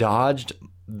he dodged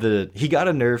he got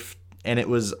a nerf, and it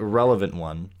was a relevant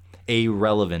one.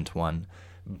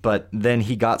 But then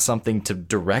he got something to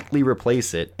directly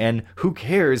replace it, and who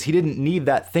cares? He didn't need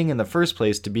that thing in the first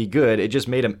place to be good. It just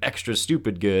made him extra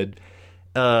stupid good.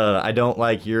 I don't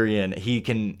like Urien. He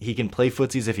can play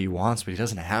footsies if he wants, but he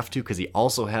doesn't have to, because he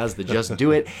also has the just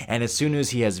do it. And as soon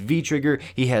as he has V-Trigger,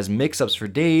 he has mix-ups for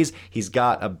days. He's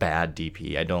got a bad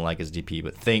DP. I don't like his DP,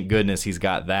 but thank goodness he's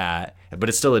got that. but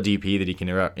it's still a DP that he can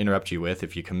interrupt you with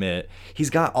if you commit. He's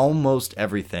got almost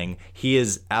everything. He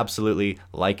is absolutely,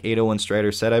 like 801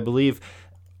 Strider said, I believe,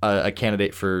 a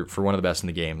candidate for one of the best in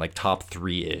the game, like top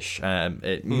 3-ish.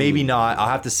 Maybe not. I'll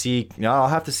have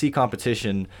to see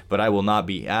competition, but I will not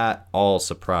be at all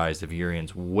surprised if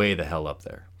Urian's way the hell up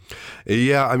there.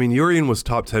 Yeah, I mean, Urian was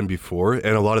top 10 before,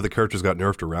 and a lot of the characters got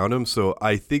nerfed around him. So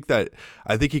I think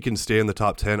he can stay in the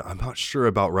top 10. I'm not sure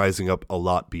about rising up a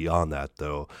lot beyond that,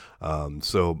 though.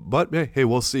 But hey,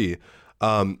 we'll see.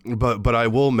 But I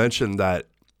will mention that.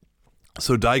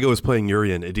 So Daigo is playing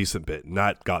Urian a decent bit, and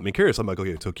that got me curious. I'm like,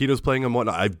 okay, Tokido's playing him,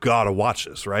 whatnot. I've got to watch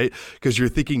this, right? Because you're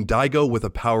thinking Daigo with a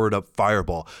powered-up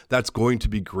fireball. That's going to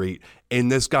be great. And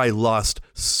this guy lost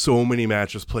so many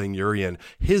matches playing Urian.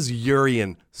 His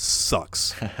Urian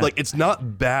sucks. Like, it's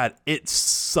not bad. It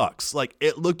sucks. Like,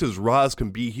 it looked as raw as can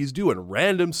be. He's doing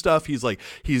random stuff.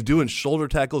 He's doing shoulder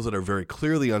tackles that are very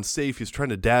clearly unsafe. He's trying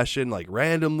to dash in, like,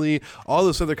 randomly. All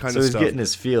this other kind of stuff. So he's getting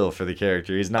his feel for the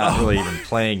character. He's not really even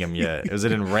playing him yet. Was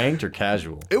it in ranked or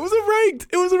casual? It was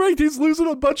a ranked. He's losing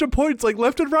a bunch of points, like,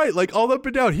 left and right, like, all up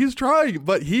and down. He's trying,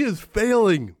 but he is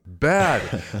failing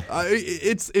bad.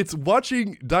 It's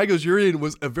watching Daigo's Urian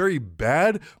was a very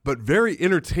bad but very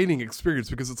entertaining experience,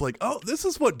 because it's like, oh, this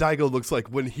is what Daigo looks like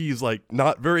when he's like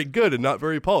not very good and not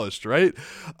very polished, right?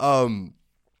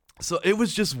 So it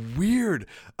was just weird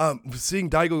seeing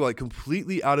Daigo like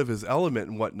completely out of his element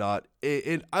and whatnot.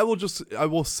 And I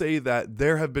will say that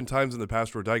there have been times in the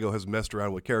past where Daigo has messed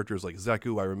around with characters like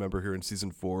Zeku, I remember here in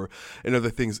season 4, and other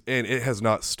things, and it has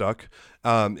not stuck.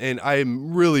 And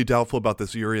I'm really doubtful about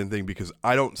this Urian thing, because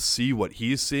I don't see what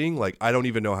he's seeing. Like, I don't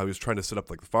even know how he's trying to set up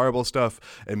like the fireball stuff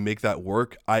and make that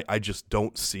work. I just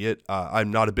don't see it. I'm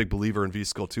not a big believer in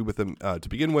V-Skill 2 with him to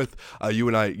begin with. You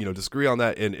and I, disagree on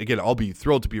that. And again, I'll be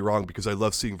thrilled to be wrong, because I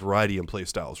love seeing variety in play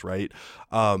styles, right?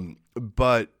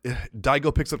 But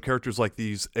Daigo picks up characters like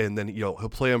these, and then he'll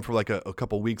play them for like a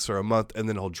couple weeks or a month, and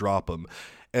then he'll drop them.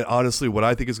 And honestly, what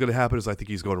I think is going to happen is I think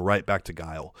he's going right back to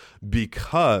Guile,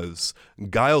 because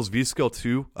Guile's V-Skill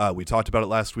 2, we talked about it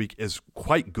last week, is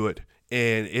quite good.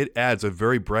 And it adds a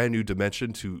very brand new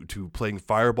dimension to playing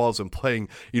fireballs and playing,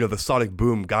 the Sonic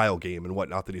Boom Guile game and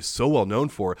whatnot that he's so well known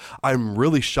for. I'm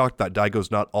really shocked that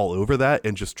Daigo's not all over that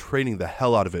and just training the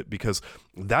hell out of it, because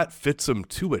that fits him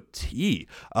to a T.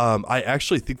 I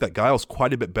actually think that Guile's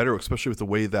quite a bit better, especially with the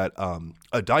way that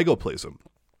Daigo plays him.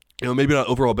 Maybe not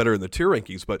overall better in the tier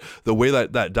rankings, but the way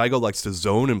that Daigo likes to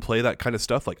zone and play that kind of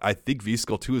stuff, like, I think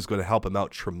V-Skill 2 is going to help him out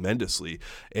tremendously.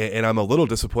 And I'm a little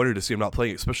disappointed to see him not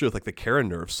playing, especially with like the Karen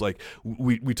nerfs. Like,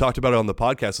 we talked about it on the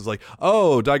podcast. It's like,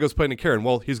 oh, Daigo's playing a Karen.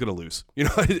 Well, he's going to lose.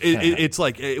 It's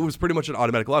like, it was pretty much an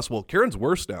automatic loss. Well, Karen's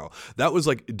worse now. That was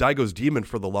like Daigo's demon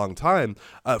for a long time,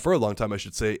 I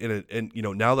should say. And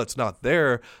now that's not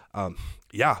there.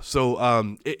 Yeah.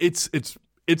 So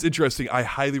it's interesting. I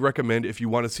highly recommend, if you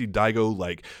want to see Daigo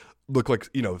like look like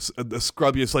the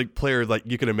scrubbiest like player like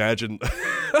you can imagine.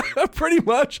 Pretty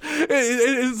much,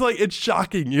 it's like, it's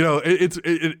shocking.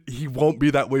 He won't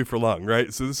be that way for long,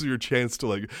 right? So this is your chance to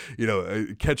like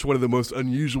catch one of the most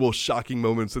unusual, shocking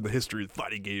moments in the history of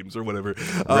fighting games or whatever.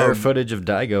 Rare footage of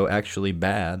Daigo actually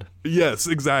bad. Yes,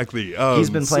 exactly. He's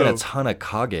been playing a ton of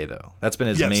Kage though. That's been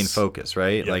his main focus,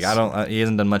 right? Yes. Like he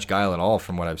hasn't done much Guile at all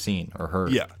from what I've seen or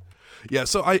heard. Yeah,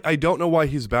 so I don't know why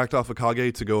he's backed off of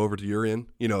Kage to go over to Urian,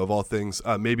 of all things.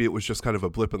 Maybe it was just kind of a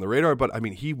blip on the radar, but I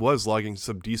mean, he was logging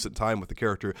some decent time with the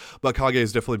character, but Kage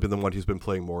has definitely been the one he's been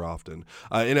playing more often.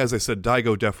 And as I said,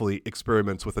 Daigo definitely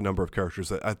experiments with a number of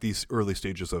characters at these early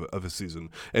stages of his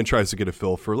season and tries to get a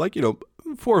feel for 4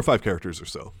 or 5 characters or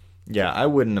so. Yeah, I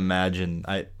wouldn't imagine.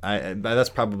 I that's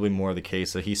probably more the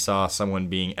case that he saw someone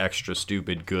being extra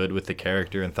stupid good with the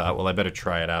character and thought, well, I better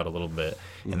try it out a little bit.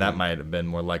 And that might have been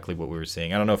more likely what we were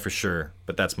seeing. I don't know for sure,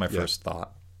 but that's my first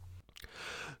thought.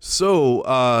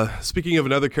 So, speaking of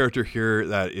another character here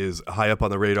that is high up on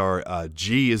the radar,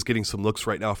 G is getting some looks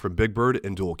right now from Big Bird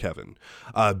and Dual Kevin.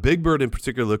 Big Bird in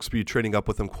particular looks to be training up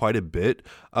with him quite a bit,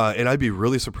 and I'd be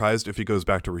really surprised if he goes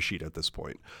back to Rashid at this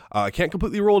point. I can't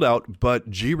completely rule it out, but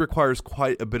G requires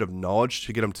quite a bit of knowledge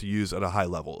to get him to use at a high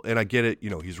level. And I get it,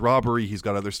 he's robbery, he's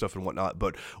got other stuff and whatnot,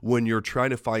 but when you're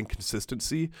trying to find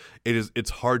consistency,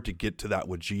 it's hard to get to that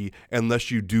with G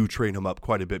unless you do train him up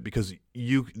quite a bit, because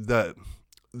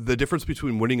the difference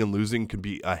between winning and losing can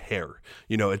be a hair.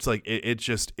 It's like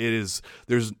there's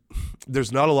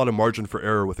not a lot of margin for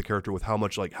error with a character with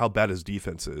how bad his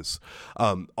defense is.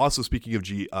 Also, speaking of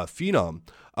G, Phenom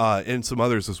and some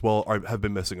others as well have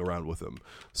been messing around with him.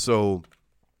 So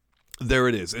There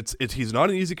it is. It's he's not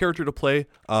an easy character to play.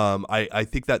 I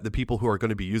think that the people who are going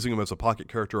to be using him as a pocket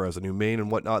character, as a new main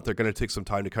and whatnot, they're going to take some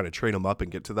time to kind of train him up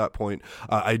and get to that point.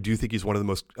 I do think he's one of the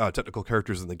most technical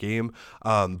characters in the game,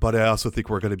 but I also think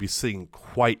we're going to be seeing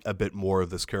quite a bit more of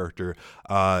this character.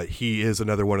 He is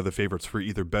another one of the favorites for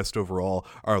either best overall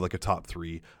or like a top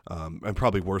 3, and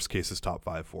probably worst case is top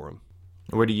 5 for him.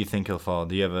 Where do you think he'll fall?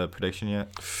 Do you have a prediction yet?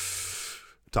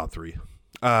 Top 3.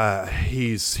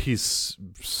 He's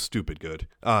stupid good.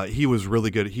 He was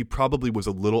really good. He probably was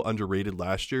a little underrated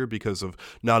last year because of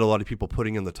not a lot of people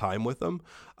putting in the time with him.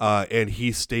 And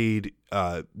he stayed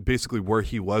basically where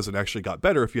he was and actually got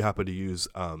better if you happen to use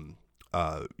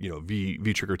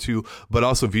V Trigger 2, but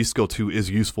also V Skill 2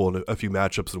 is useful in a few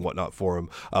matchups and whatnot for him,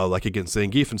 like against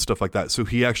Zangief and stuff like that. So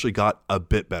he actually got a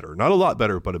bit better, not a lot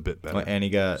better, but a bit better. Well, and he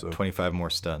got 25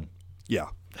 more stun. Yeah.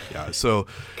 So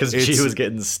because G was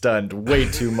getting stunned way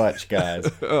too much, guys.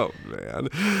 Oh man,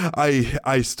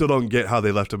 I still don't get how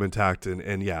they left him intact,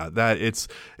 and yeah, that it's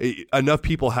enough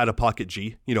people had a pocket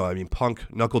G. I mean, Punk,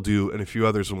 NuckleDu, and a few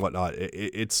others and whatnot.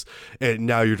 And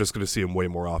now you're just going to see him way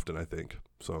more often, I think.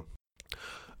 So.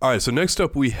 All right, so next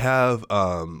up we have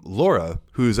Laura,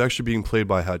 who is actually being played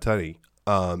by Haitani,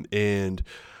 and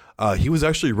he was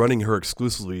actually running her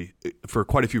exclusively for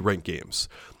quite a few ranked games.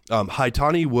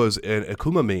 Haitani was an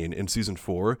Akuma main in Season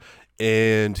 4,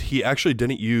 and he actually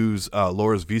didn't use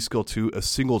Laura's V-Skill 2 a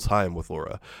single time with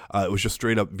Laura. It was just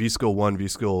straight up V-Skill 1,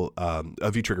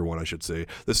 V-Trigger 1, I should say.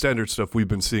 The standard stuff we've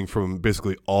been seeing from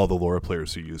basically all the Laura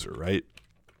players who use her, right?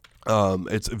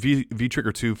 It's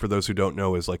V-Trigger 2, for those who don't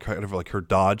know, is like kind of like her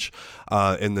dodge,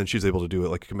 and then she's able to do it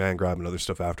like a command grab and other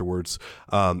stuff afterwards.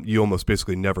 You almost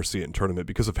basically never see it in tournament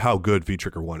because of how good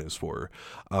V-Trigger 1 is for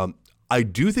her. I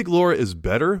do think Laura is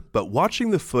better, but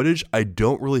watching the footage, I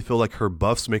don't really feel like her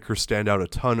buffs make her stand out a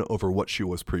ton over what she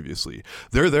was previously.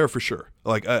 They're there for sure.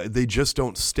 Like, they just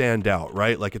don't stand out,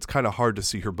 right? Like, it's kind of hard to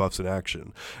see her buffs in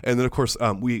action. And then, of course,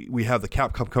 we have the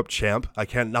Capcom Cup champ. I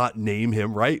can't not name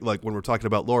him, right? Like, when we're talking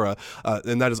about Laura,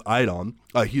 and that is Idom.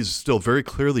 He's still very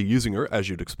clearly using her, as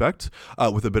you'd expect,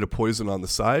 with a bit of poison on the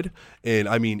side. And,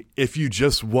 I mean, if you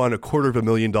just won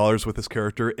 $250,000 with this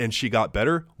character and she got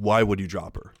better, why would you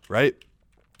drop her, right?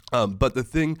 But the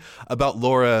thing about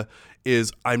Laura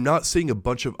is I'm not seeing a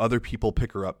bunch of other people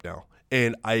pick her up now.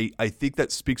 And I think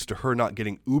that speaks to her not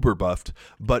getting uber buffed,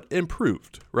 but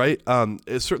improved, right?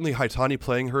 It's certainly Haitani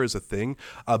playing her is a thing,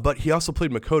 but he also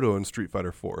played Makoto in Street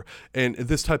Fighter 4. And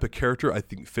this type of character, I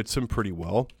think, fits him pretty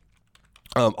well.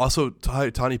 Also,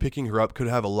 Haitani picking her up could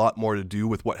have a lot more to do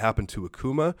with what happened to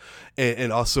Akuma.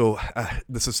 And also,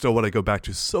 this is still what I go back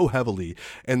to so heavily,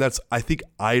 and that's, I think,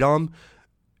 Idom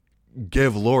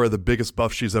give Laura the biggest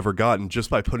buff she's ever gotten just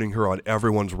by putting her on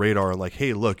everyone's radar and like,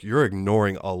 hey, look, you're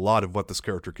ignoring a lot of what this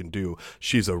character can do.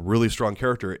 She's a really strong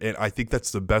character, and I think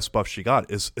that's the best buff she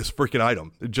got is freaking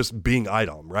Idom, just being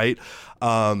Idom, right?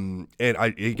 And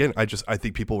I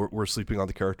think people were sleeping on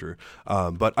the character,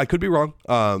 but I could be wrong.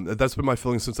 That's been my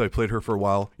feeling since I played her for a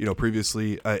while,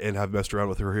 previously, and have messed around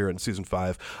with her here in Season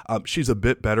 5. She's a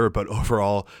bit better, but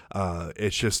overall,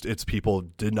 it's people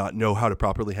did not know how to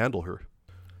properly handle her.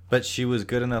 But she was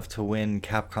good enough to win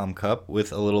Capcom Cup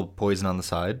with a little poison on the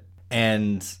side.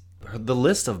 And the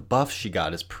list of buffs she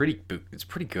got is pretty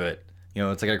good.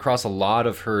 It's like across a lot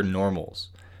of her normals.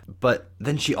 But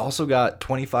then she also got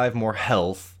 25 more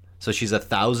health. So she's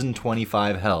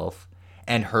 1,025 health.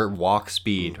 And her walk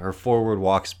speed, her forward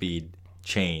walk speed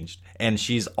changed. And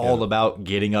she's all about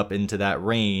getting up into that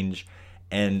range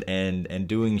and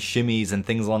doing shimmies and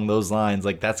things along those lines.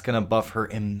 Like, that's going to buff her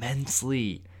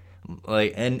immensely.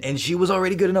 Like, and she was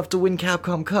already good enough to win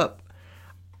Capcom Cup.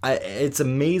 It's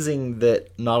amazing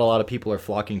that not a lot of people are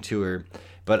flocking to her,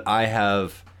 but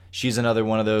she's another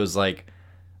one of those, like,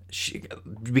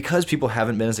 because people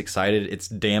haven't been as excited, it's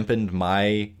dampened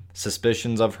my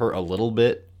suspicions of her a little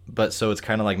bit, but so it's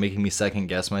kind of like making me second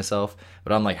guess myself.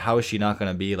 But I'm like, how is she not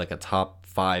going to be like a top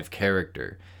 5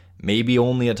 character? Maybe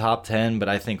only a top 10, but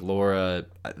I think Laura,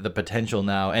 the potential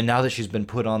now, and now that she's been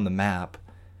put on the map,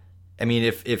 I mean,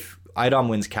 if Idom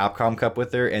wins Capcom Cup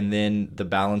with her and then the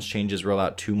balance changes roll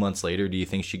out 2 months later, do you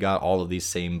think she got all of these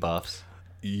same buffs?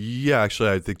 Yeah,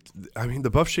 actually, the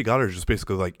buffs she got are just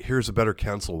basically like, here's a better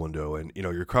cancel window, and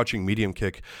your crouching medium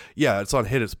kick, yeah, it's on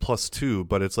hit, it's +2,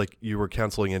 but it's like you were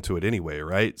canceling into it anyway,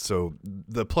 right? So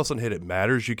the plus on hit, it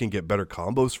matters. You can get better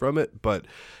combos from it, but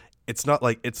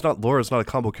Laura's not a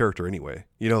combo character anyway.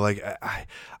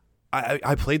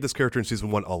 I played this character in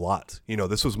season 1 a lot. You know,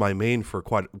 this was my main for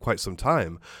quite some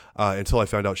time until I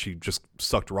found out she just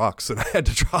sucked rocks, and I had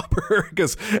to drop her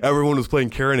because everyone was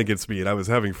playing Karen against me, and I was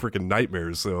having freaking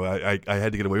nightmares. So I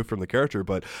had to get away from the character.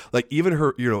 But like even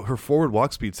her, you know, her forward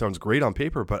walk speed sounds great on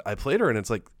paper, but I played her, and it's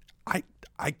like I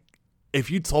if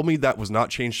you told me that was not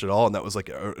changed at all and that was like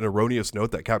an erroneous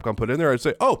note that Capcom put in there, I'd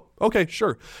say, oh, okay,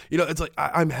 sure. You know, it's like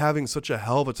I'm having such a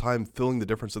hell of a time feeling the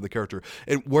difference in the character.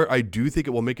 And where I do think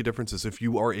it will make a difference is if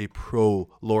you are a pro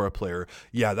Laura player,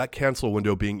 yeah, that cancel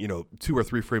window being, you know, 2 or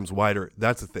 3 frames wider,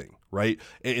 that's a thing, right?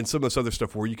 And some of this other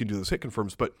stuff where you can do those hit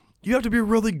confirms, but you have to be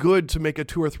really good to make a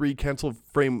 2 or 3 cancel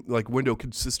frame like window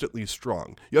consistently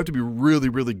strong. You have to be really,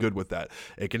 really good with that.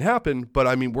 It can happen, but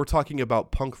I mean, we're talking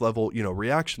about punk level, you know,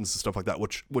 reactions and stuff like that,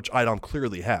 which IDOM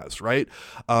clearly has, right?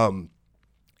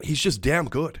 He's just damn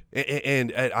good,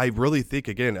 and I really think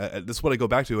again, this is what I go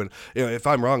back to, and you know, if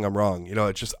I'm wrong, I'm wrong. You know,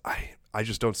 it's just I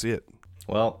just don't see it.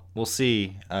 Well, we'll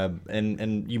see,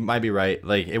 and you might be right.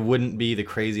 Like, it wouldn't be the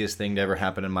craziest thing to ever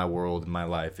happen in my world, in my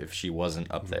life, if she wasn't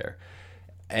up there.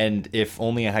 And if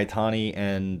only a Haitani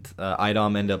and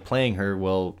IDOM end up playing her,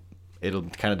 well, it'll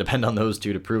kind of depend on those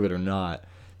two to prove it or not.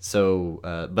 So,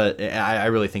 but I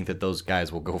really think that those guys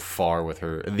will go far with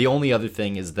her. The only other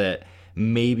thing is that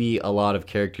maybe a lot of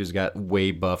characters got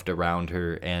way buffed around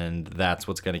her, and that's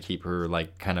what's going to keep her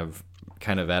like kind of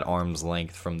at arm's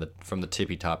length from the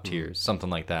tippy top tiers,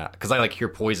 something like that. Because I like hear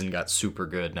Poison got super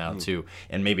good now too,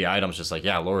 and maybe IDOM's just like,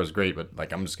 yeah, Laura's great, but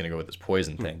like I'm just gonna go with this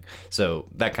Poison thing. So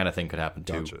that kind of thing could happen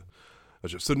too.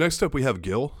 Gotcha. So next up we have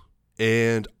Gil,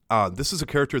 and this is a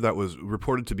character that was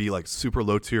reported to be like super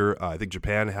low tier. I think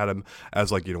Japan had him as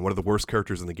like, you know, one of the worst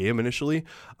characters in the game initially.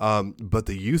 But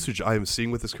the usage I am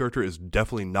seeing with this character is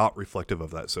definitely not reflective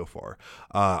of that so far.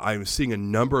 I'm seeing a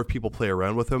number of people play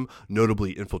around with him,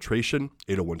 notably Infiltration,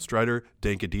 801 Strider,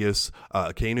 Dankadius,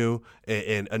 Akainu,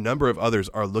 and a number of others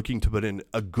are looking to put in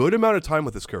a good amount of time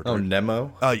with this character. Oh,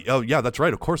 Nemo? Oh yeah, that's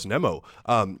right. Of course, Nemo.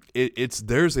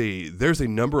 There's a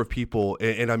number of people,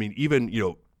 and I mean, even, you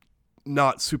know,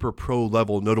 not super pro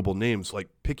level notable names like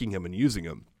picking him and using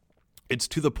him. It's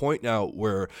to the point now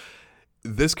where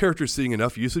this character is seeing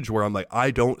enough usage where I'm like, I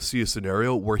don't see a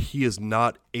scenario where he is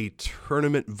not a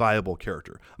tournament viable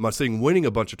character. I'm not saying winning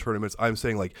a bunch of tournaments. I'm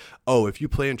saying like, oh, if you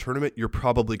play in tournament, you're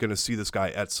probably going to see this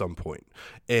guy at some point.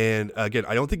 And again,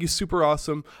 I don't think he's super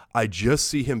awesome. I just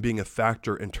see him being a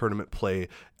factor in tournament play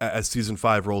as season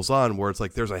 5 rolls on, where it's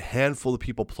like there's a handful of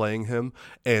people playing him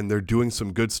and they're doing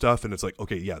some good stuff. And it's like,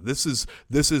 okay, yeah, this is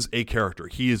a character.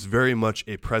 He is very much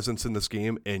a presence in this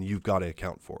game, and you've got to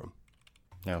account for him.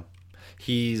 Yeah.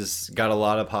 He's got a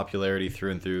lot of popularity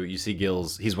through and through. You see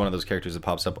Gil's, he's one of those characters that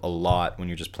pops up a lot when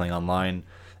you're just playing online,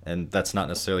 and that's not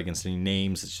necessarily against any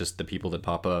names, it's just the people that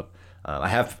pop up. I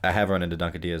have run into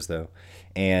Dankadius though,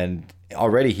 and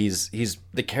already he's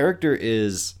the character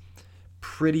is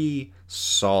pretty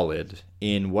solid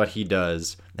in what he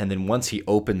does, and then once he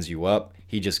opens you up,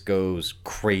 he just goes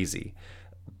crazy.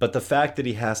 But the fact that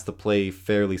he has to play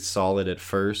fairly solid at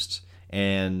first,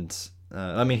 and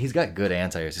I mean, he's got good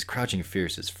anti-airs. His Crouching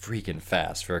Fierce is freaking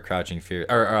fast for a Crouching Fierce.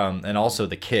 And also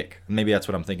the kick. Maybe that's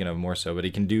what I'm thinking of more so. But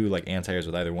he can do like anti-airs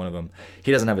with either one of them.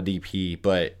 He doesn't have a DP,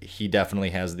 but he definitely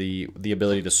has the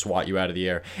ability to swat you out of the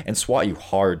air. And swat you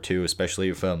hard, too, especially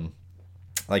if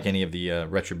like any of the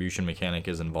retribution mechanic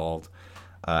is involved.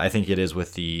 I think it is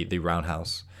with the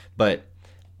roundhouse. But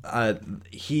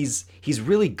he's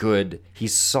really good.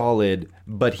 He's solid.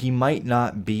 But he might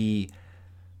not be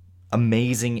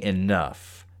amazing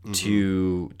enough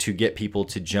to get people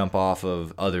to jump off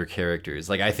of other characters.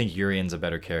 Like, I think Urian's a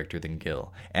better character than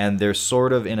Gil, and they're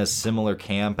sort of in a similar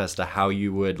camp as to how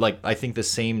you would like. I think the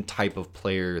same type of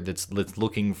player that's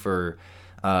looking for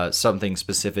something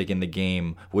specific in the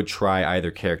game would try either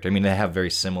character. I mean, they have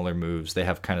very similar moves. They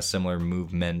have kind of similar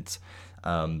movement.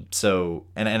 So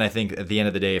I think at the end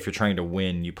of the day, if you're trying to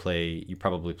win, you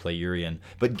probably play Urian.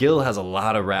 But Gil has a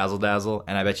lot of razzle dazzle,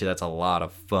 and I bet you that's a lot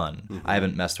of fun. I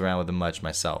haven't messed around with him much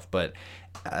myself, but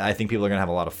I think people are gonna have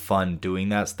a lot of fun doing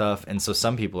that stuff. And so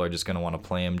some people are just gonna want to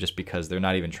play him just because they're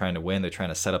not even trying to win; they're trying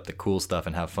to set up the cool stuff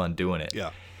and have fun doing it.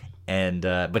 Yeah. And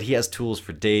but he has tools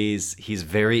for days. He's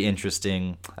very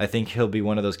interesting. I think he'll be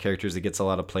one of those characters that gets a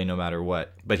lot of play no matter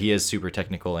what. But he is super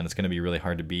technical, and it's going to be really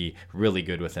hard to be really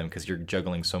good with him because you're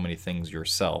juggling so many things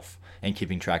yourself and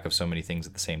keeping track of so many things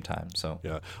at the same time. So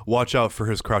yeah, watch out for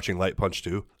his Crouching Light Punch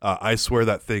too. I swear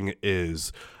that thing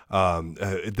is.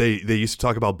 They used to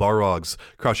talk about Balrog's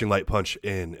Crouching Light Punch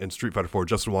in Street Fighter 4.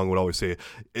 Justin Wong would always say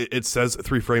it says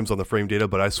 3 frames on the frame data,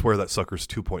 but I swear that sucker's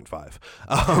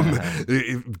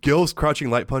 2.5. Gil's Crouching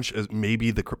Light Punch is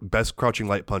maybe the best Crouching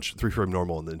Light Punch 3 frame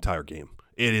normal in the entire game.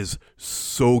 It is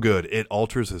so good. It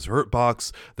alters his hurt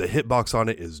box. The hitbox on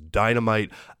it is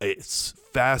dynamite. It's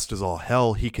fast as all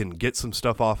hell. He can get some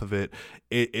stuff off of it.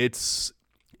 It's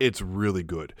really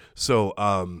good. So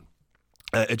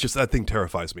that thing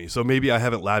terrifies me. So maybe I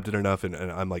haven't labbed it enough and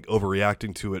I'm like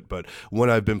overreacting to it. But when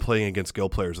I've been playing against Gil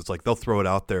players, it's like they'll throw it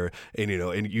out there and,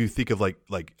 and you think of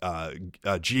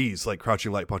G's, like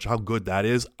crouching light punch, how good that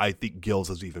is. I think Gil's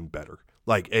is even better.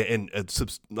 Like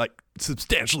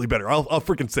substantially better. I'll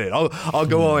freaking say it. I'll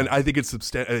go on. I think it's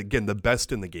again the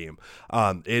best in the game.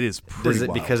 It is pretty. Is it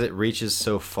wild. Because it reaches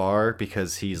so far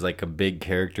because he's like a big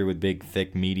character with big,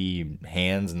 thick, meaty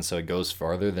hands, and so it goes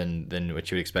farther than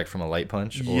what you would expect from a light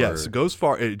punch? Or? Yes, it goes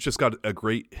far. It just got a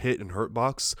great hit and hurt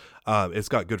box. It's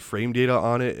got good frame data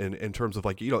on it, and in terms of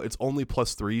it's only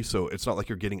 +3, so it's not like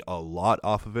you're getting a lot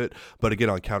off of it. But again,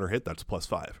 on counter hit, that's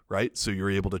 +5, right? So you're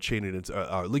able to chain it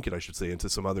into, link it, I should say, into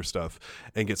some other stuff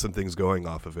and get some things going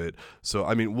off of it. So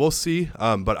I mean, we'll see.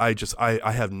 But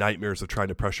I have nightmares of trying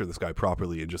to pressure this guy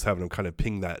properly and just having him kind of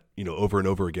ping that over and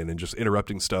over again and just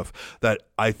interrupting stuff that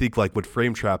I think would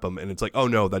frame trap him. And it's like, oh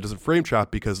no, that doesn't frame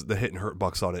trap because the hit and hurt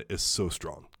box on it is so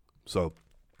strong. So.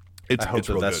 I hope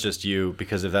that that's good. just you,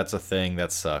 because if that's a thing,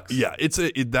 that sucks. Yeah,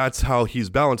 that's how he's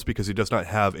balanced, because he does not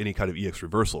have any kind of EX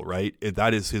reversal, right?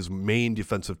 That is his main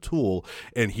defensive tool,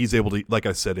 and he's able to, like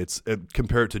I said,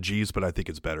 compare it to G's, but I think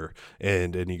it's better.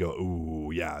 And you go,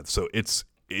 ooh, yeah. So it's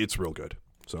real good.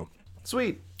 So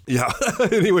sweet. Yeah.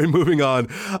 Anyway, moving on.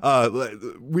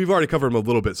 We've already covered him a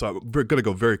little bit, so I'm going to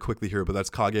go very quickly here, but that's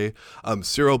Kage.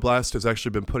 Ceroblast has actually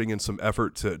been putting in some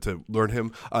effort to learn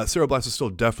him. Ceroblast is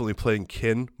still definitely playing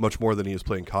Kin much more than he is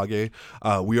playing Kage.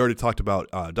 We already talked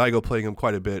about Daigo playing him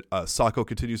quite a bit. Sako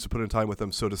continues to put in time with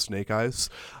him, so does Snake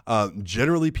Eyes.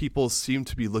 Generally, people seem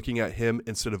to be looking at him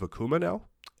instead of Akuma now.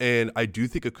 And I do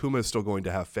think Akuma is still going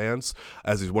to have fans,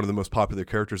 as he's one of the most popular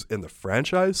characters in the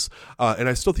franchise. And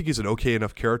I still think he's an okay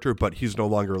enough character, but he's no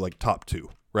longer top 2,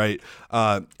 right?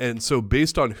 And so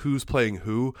based on who's playing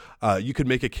who, you could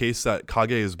make a case that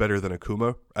Kage is better than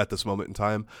Akuma at this moment in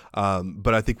time.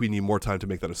 But I think we need more time to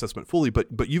make that assessment fully.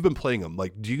 But you've been playing him.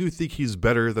 Do you think he's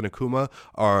better than Akuma,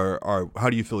 or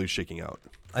how do you feel he's shaking out?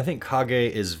 I think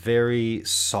Kage is very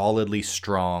solidly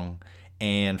strong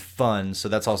and fun, so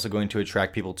that's also going to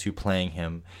attract people to playing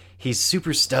him. He's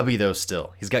super stubby though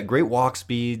still. He's got great walk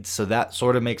speed, so that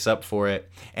sort of makes up for it.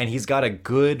 And he's got a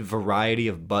good variety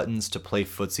of buttons to play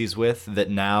footsies with that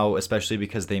now, especially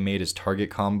because they made his target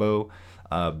combo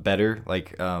better.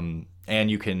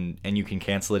 And you can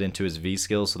cancel it into his V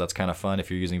skill, so that's kind of fun if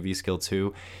you're using V skill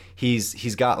too.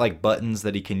 He's got buttons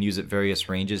that he can use at various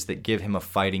ranges that give him a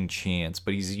fighting chance,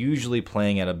 but he's usually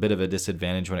playing at a bit of a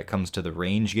disadvantage when it comes to the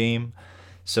range game.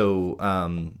 So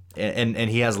and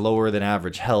he has lower than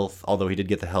average health, although he did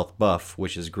get the health buff,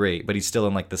 which is great, but he's still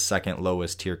in the second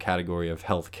lowest tier category of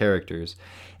health characters.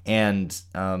 And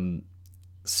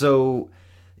so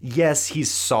yes, he's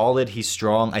solid, he's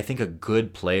strong. I think a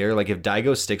good player, if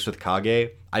Daigo sticks with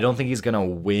Kage, I don't think he's gonna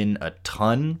win a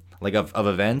ton of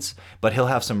events, but he'll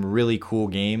have some really cool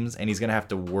games, and he's gonna have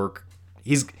to work.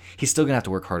 He's still gonna have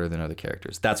to work harder than other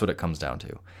characters. That's what it comes down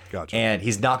to. Gotcha. And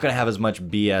he's not gonna have as much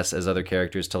BS as other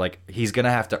characters to he's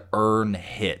gonna have to earn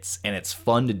hits, and it's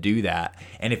fun to do that.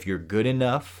 And if you're good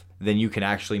enough, then you can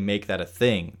actually make that a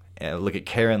thing. Look at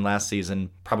Karen last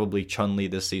season, probably Chun-Li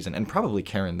this season, and probably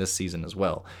Karen this season as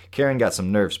well. Karen got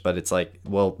some nerfs, but it's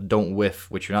don't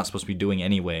whiff, which you're not supposed to be doing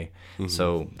anyway. Mm-hmm.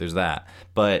 So there's that.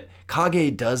 But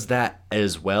Kage does that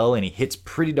as well, and he hits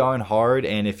pretty darn hard.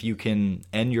 And if you can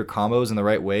end your combos in the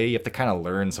right way, you have to kind of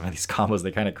learn some of these combos.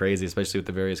 They're kind of crazy, especially with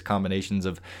the various combinations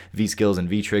of V skills and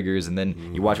V triggers. And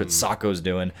then you watch what Sako's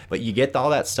doing. But you get all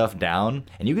that stuff down,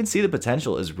 and you can see the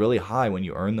potential is really high when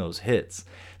you earn those hits.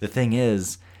 The thing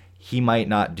is, he might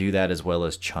not do that as well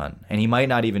as Chun, and he might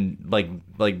not even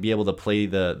be able to play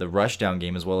the rushdown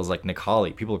game as well as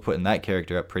Necalli. People are putting that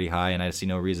character up pretty high, and I see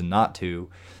no reason not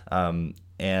to. And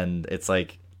it's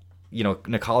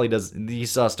Necalli he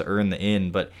still has to earn the in,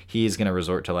 but he's gonna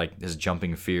resort to his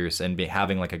jumping fierce and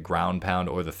having a ground pound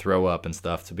or the throw up and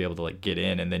stuff to be able to get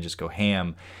in and then just go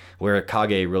ham. Where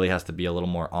Kage really has to be a little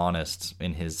more honest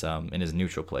in his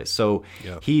neutral play. So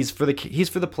yeah. He's for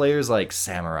the players like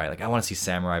Samurai. I want to see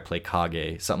Samurai play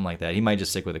Kage, something like that. He might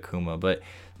just stick with Akuma, but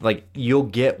you'll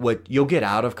get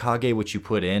out of Kage what you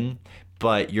put in,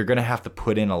 but you're gonna have to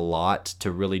put in a lot to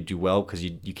really do well, because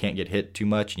you can't get hit too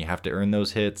much and you have to earn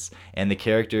those hits. And the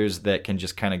characters that can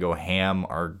just kind of go ham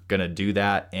are gonna do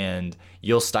that, and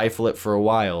you'll stifle it for a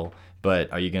while.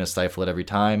 But are you going to stifle it every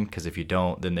time? Because if you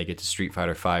don't, then they get to Street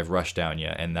Fighter V rush down you,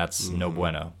 and that's no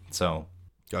bueno. So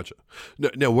Gotcha.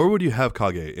 Now, where would you have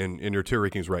Kage in your tier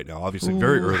rankings right now? Obviously,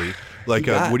 very early. Like,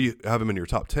 would you have him in your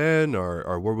top 10,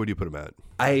 or where would you put him at?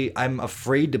 I'm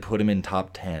afraid to put him in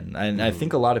top 10, and I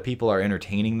think a lot of people are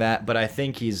entertaining that, but I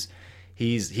think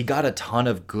he got a ton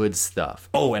of good stuff.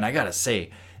 Oh, and I gotta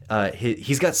say,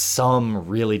 he's got some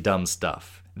really dumb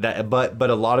stuff but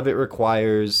a lot of it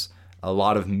requires a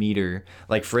lot of meter.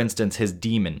 Like, for instance, his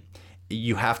demon.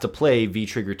 You have to play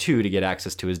V-Trigger 2 to get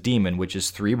access to his demon, which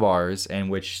is 3 bars, and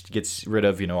which gets rid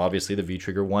of, obviously the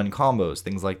V-Trigger 1 combos,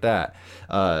 things like that.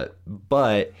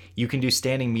 But you can do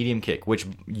standing medium kick, which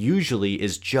usually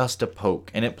is just a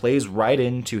poke, and it plays right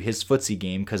into his footsie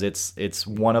game because it's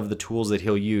one of the tools that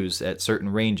he'll use at certain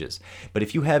ranges. But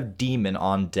if you have demon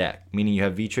on deck, meaning you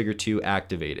have V-Trigger 2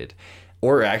 activated,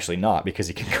 or actually not, because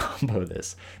you can combo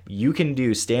this, you can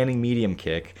do standing medium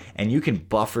kick, and you can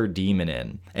buffer demon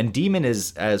in. And demon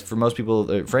is, as for most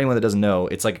people, for anyone that doesn't know,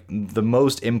 it's like the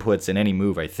most inputs in any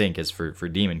move, I think, is for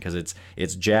demon, because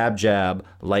it's jab, jab,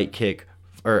 light kick,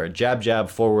 or jab, jab,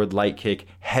 forward, light kick,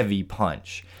 heavy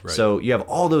punch. Right. So you have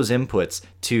all those inputs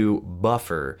to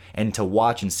buffer and to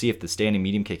watch and see if the standing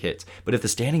medium kick hits. But if the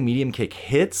standing medium kick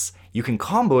hits, you can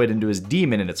combo it into his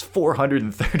demon, and it's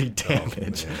 430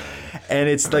 damage. And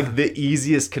it's like the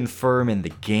easiest confirm in the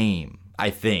game. I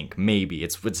think maybe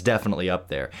it's definitely up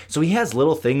there. So he has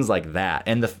little things like that,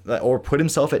 and or put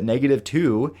himself at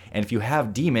 -2. And if you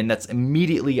have demon, that's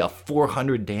immediately a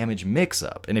 400 damage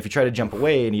mix-up. And if you try to jump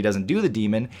away and he doesn't do the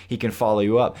demon, he can follow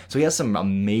you up. So he has some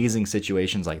amazing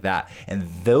situations like that. And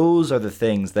those are the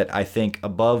things that I think,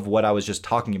 above what I was just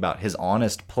talking about, his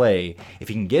honest play. If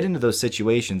he can get into those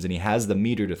situations and he has the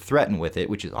meter to threaten with it,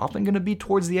 which is often going to be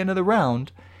towards the end of the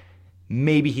round,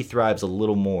 maybe he thrives a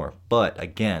little more. But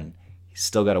again, he's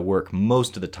still got to work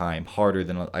most of the time harder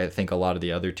than I think a lot of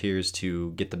the other tiers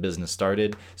to get the business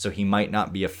started. So he might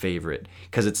not be a favorite,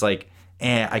 because it's like,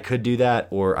 I could do that,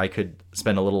 or I could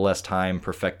spend a little less time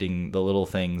perfecting the little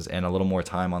things and a little more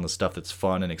time on the stuff that's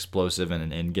fun and explosive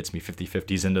and gets me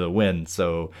 50-50s into the win.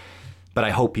 So, but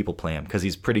I hope people play him because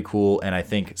he's pretty cool, and I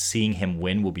think seeing him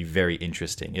win will be very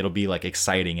interesting. It'll be like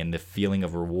exciting, and the feeling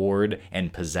of reward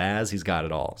and pizzazz, he's got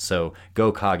it all. So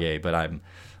go Kage, but I'm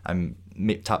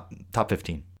top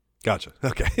 15. Gotcha.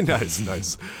 Okay,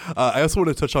 nice. I also want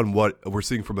to touch on what we're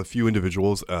seeing from a few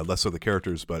individuals, less so the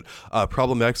characters, but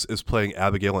Problem X is playing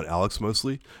Abigail and Alex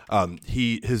mostly.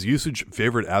 His usage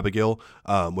favored Abigail,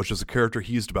 which is a character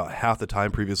he used about half the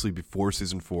time previously before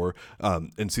Season 4.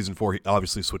 In Season 4, he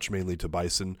obviously switched mainly to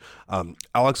Bison.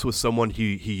 Alex was someone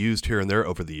he used here and there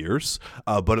over the years,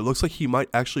 but it looks like he might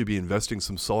actually be investing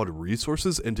some solid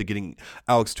resources into getting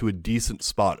Alex to a decent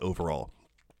spot overall.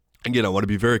 Again, I want to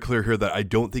be very clear here that I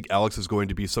don't think Alex is going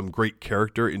to be some great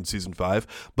character in Season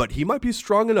 5, but he might be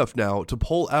strong enough now to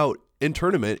pull out in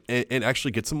tournament and actually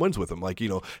get some wins with him. Like,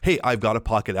 hey, I've got a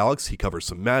pocket Alex. He covers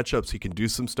some matchups. He can do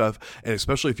some stuff. And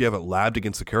especially if you haven't labbed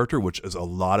against a character, which is a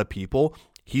lot of people,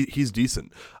 he's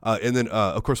decent. And then,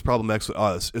 of course, Problem X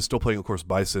is still playing, of course,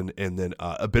 Bison, and then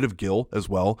a bit of Gil as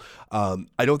well.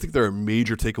 I don't think there are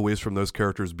major takeaways from those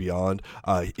characters beyond.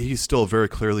 He's still very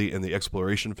clearly in the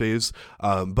exploration phase.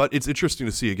 But it's interesting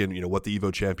to see, again, what the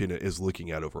EVO champion is looking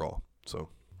at overall. So,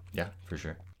 yeah, for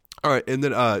sure. All right, and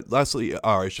then lastly,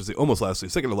 or I should say almost lastly,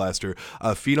 second to last here,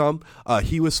 Phenom,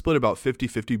 he was split about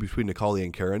 50-50 between Necalli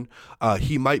and Karen.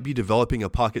 He might be developing a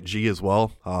Pocket G as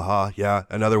well. Yeah,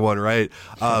 another one, right?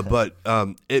 But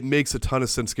it makes a ton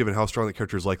of sense given how strong the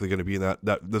character is likely going to be in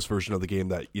that this version of the game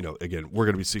that, again, we're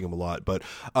going to be seeing him a lot. But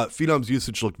Phenom's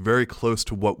usage looked very close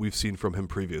to what we've seen from him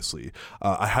previously.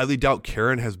 I highly doubt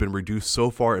Karen has been reduced so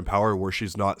far in power where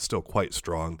she's not still quite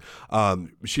strong.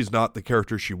 She's not the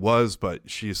character she was, but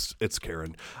it's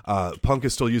Karen. Punk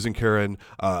is still using Karen.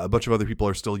 A bunch of other people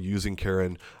are still using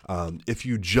Karen. If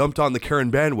you jumped on the Karen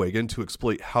bandwagon to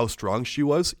exploit how strong she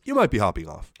was, you might be hopping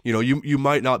off. You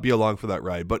might not be along for that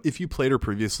ride. But if you played her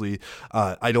previously,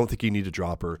 I don't think you need to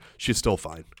drop her. She's still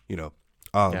fine.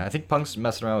 Yeah, I think Punk's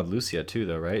messing around with Lucia too,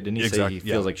 though, right? Didn't he say he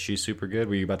feels like she's super good?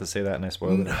 Were you about to say that and I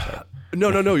spoiled it?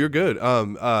 No, you're good.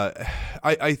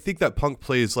 I think that Punk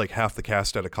plays like half the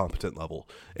cast at a competent level,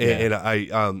 and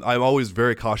I'm always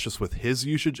very cautious with his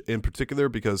usage in particular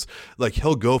because like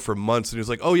he'll go for months and he's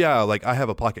like, oh yeah, like I have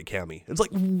a pocket Cammy. It's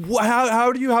like,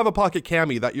 how do you have a pocket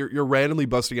Cammy that you're randomly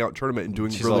busting out in tournament and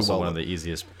doing She's really also well? One of the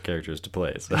easiest characters to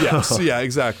play. So. Yes, yeah,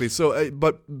 exactly. So,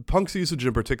 but Punk's usage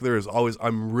in particular is always,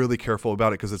 I'm really careful about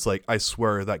it because it's like I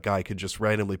swear that guy could just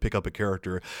randomly pick up a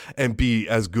character and be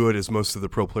as good as most of the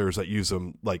pro players that use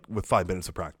him like with 5 minutes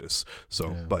of practice.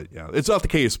 So, but yeah, it's not the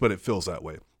case, but it feels that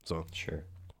way. So sure.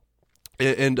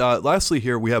 And lastly,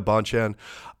 here we have Bonchan.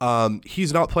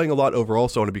 He's not playing a lot overall,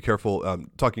 so I want to be careful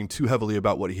talking too heavily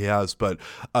about what he has. But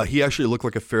he actually looked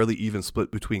like a fairly even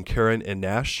split between Karen and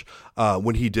Nash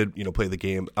when he did, play the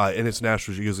game. And his Nash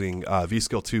was using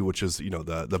V-Skill 2, which is,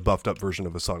 the buffed up version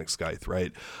of a Sonic Scythe,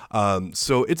 right?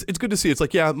 So it's good to see. It's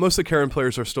like, yeah, most of the Karen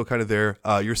players are still kind of there.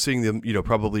 You're seeing them,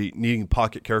 probably needing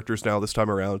pocket characters now this time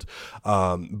around.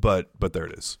 But there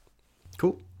it is.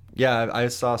 Cool. Yeah, I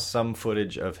saw some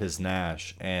footage of his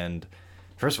Nash, and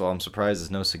first of all, I'm surprised there's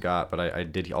no Sagat, but I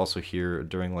did also hear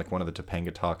during like one of the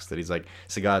Topanga talks that he's like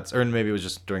Sagat's, or maybe it was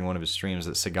just during one of his streams,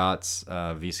 that Sagat's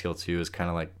V-Skill 2 is kind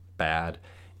of like bad,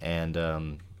 and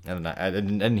I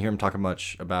didn't hear him talking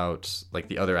much about like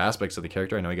the other aspects of the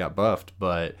character. I know he got buffed,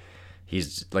 but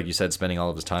he's, like you said, spending all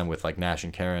of his time with like Nash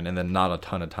and Karen, and then not a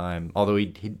ton of time. Although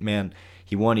he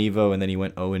won Evo, and then he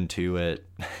went 0-2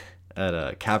 at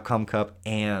a Capcom Cup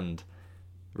and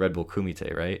Red Bull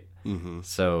Kumite, right? Mm-hmm.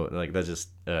 So like that's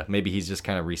just maybe he's just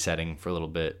kind of resetting for a little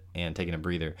bit and taking a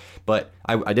breather. But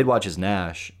I did watch his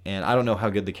Nash, and I don't know how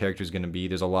good the character is going to be.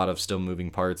 There's a lot of still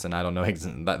moving parts, and I don't know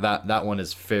that one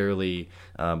is fairly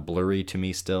blurry to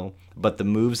me still. But the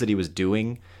moves that he was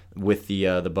doing with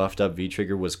the buffed up V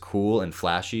trigger was cool and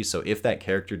flashy. So if that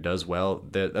character does well,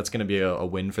 that's going to be a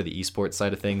win for the esports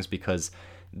side of things, because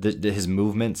his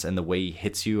movements and the way he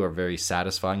hits you are very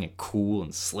satisfying and cool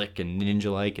and slick and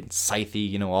ninja-like and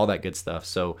scythy, all that good stuff.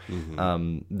 So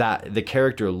that the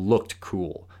character looked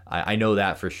cool. I know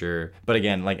that for sure. But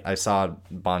again, like I saw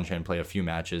Bonchan play a few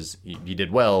matches. He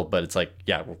did well, but it's like,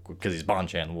 yeah, because he's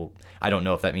Bonchan. Well, I don't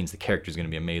know if that means the character is going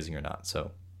to be amazing or not.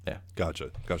 So yeah.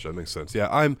 Gotcha. That makes sense. Yeah,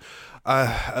 I'm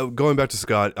going back to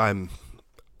Scott.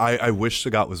 I wish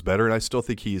Sagat was better, and I still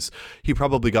think he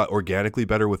probably got organically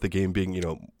better with the game being,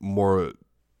 more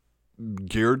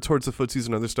geared towards the footsies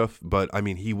and other stuff. But I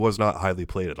mean, he was not highly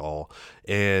played at all,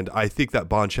 and I think that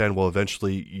Bonchan will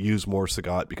eventually use more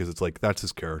Sagat because it's like that's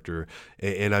his character,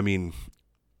 and I mean,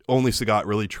 only Sagat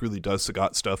really truly does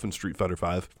Sagat stuff in Street Fighter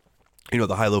V.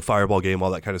 The high-low fireball game,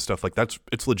 all that kind of stuff, like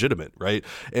it's legitimate, right?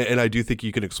 And I do think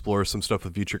you can explore some stuff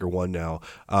with V-Trigger 1 now,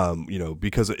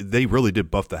 because they really did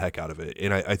buff the heck out of it.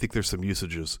 And I think there's some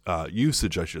usage,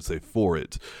 I should say, for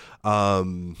it.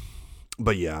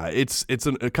 But yeah, it's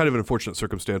a kind of an unfortunate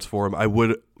circumstance for him.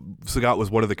 Sagat was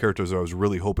one of the characters that I was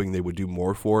really hoping they would do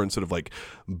more for, instead of like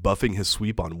buffing his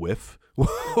sweep on whiff.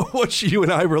 Which you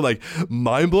and I were like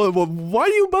mind blown. Well, why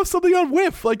do you buff something on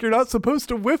whiff? Like, you're not supposed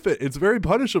to whiff it. It's very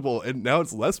punishable, and now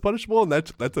it's less punishable, and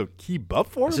that's a key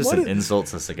buff for him. It's just an insult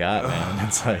to Sagat, man.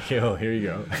 It's like, yo, here you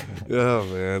go. Oh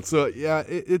man. So yeah,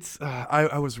 it's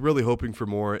I was really hoping for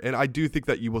more, and I do think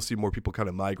that you will see more people kind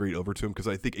of migrate over to him, because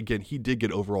I think again he did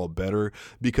get overall better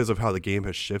because of how the game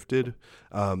has shifted.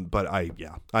 But I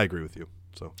agree with you.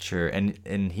 So sure,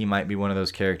 and he might be one of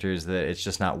those characters that it's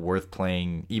just not worth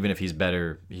playing. Even if he's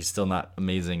better, he's still not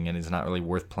amazing, and it's not really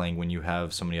worth playing when you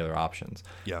have so many other options.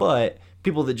 Yeah. But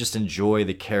people that just enjoy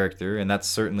the character, and that's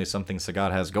certainly something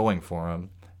Sagat has going for him,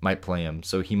 might play him.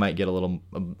 So he might get a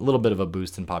little bit of a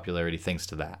boost in popularity thanks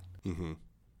to that. Mm-hmm.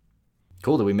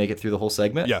 Cool. Did we make it through the whole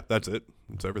segment? Yeah, that's it.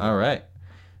 That's everything. All right.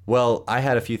 Well, I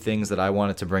had a few things that I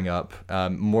wanted to bring up.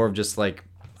 More of just like,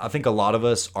 I think a lot of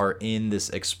us are in this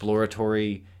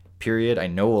exploratory period. I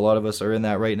know a lot of us are in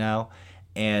that right now.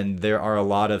 And there are a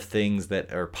lot of things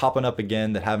that are popping up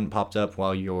again that haven't popped up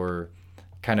while you're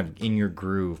kind of in your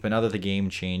groove. But now that the game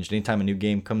changed, anytime a new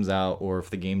game comes out, or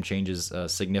if the game changes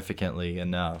significantly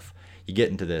enough, you get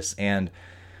into this. And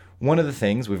one of the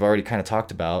things we've already kind of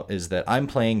talked about is that I'm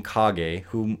playing Kage,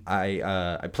 whom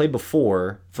I played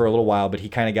before for a little while, but he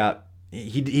kind of got...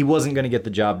 He wasn't going to get the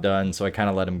job done, so I kind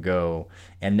of let him go.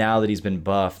 And now that he's been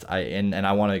buffed,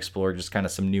 I want to explore just kind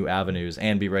of some new avenues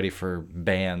and be ready for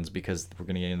bans, because we're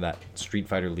going to get into that Street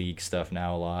Fighter League stuff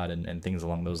now a lot, and things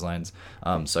along those lines.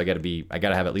 So I got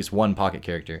to have at least one pocket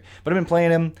character. But I've been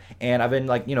playing him, and I've been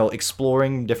like,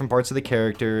 exploring different parts of the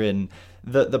character, and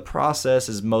the process,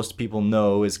 as most people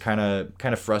know, is kind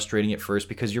of frustrating at first,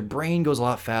 because your brain goes a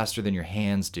lot faster than your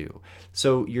hands do.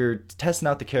 So you're testing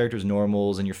out the character's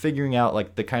normals, and you're figuring out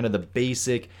like the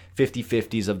basic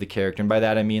 50-50s of the character. And by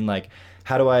that I mean like,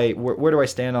 where do I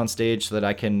stand on stage so that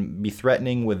I can be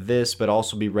threatening with this, but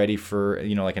also be ready for,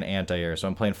 like an anti-air. So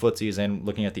I'm playing footsies and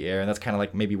looking at the air, and that's kind of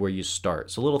like maybe where you start.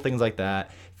 So little things like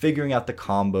that, figuring out the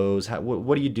combos.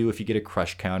 What do you do if you get a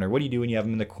crush counter? What do you do when you have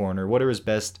him in the corner? What are his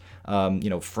best,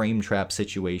 frame trap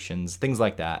situations? Things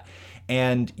like that.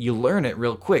 and you learn it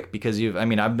real quick because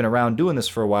I've been around doing this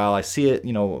for a while. I see it,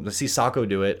 I see Sako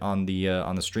do it on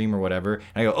the stream or whatever, and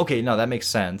I go, okay, no, that makes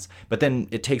sense. But then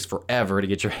it takes forever to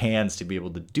get your hands to be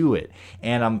able to do it,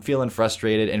 and I'm feeling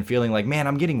frustrated and feeling like, man,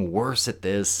 I'm getting worse at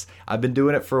this. I've been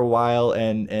doing it for a while,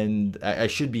 and I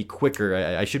should be quicker.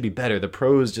 I should be better. The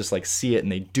pros just like see it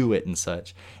and they do it and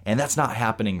such, and that's not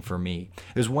happening for me.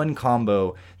 There's one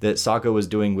combo that Sako was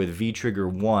doing with V Trigger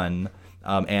 1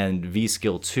 and V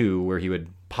Skill 2 where he would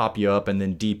pop you up and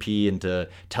then DP into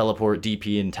teleport,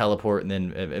 DP and teleport, and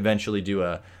then eventually do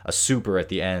a super at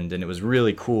the end, and it was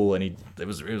really cool, and it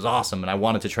was awesome, and I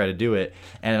wanted to try to do it,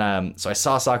 and so I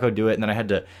saw Sako do it, and then I had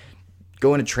to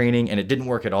go into training, and it didn't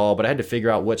work at all, but I had to figure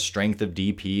out what strength of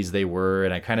DPs they were,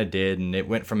 and I kind of did, and it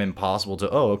went from impossible to,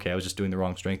 oh, okay, I was just doing the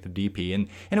wrong strength of DP, and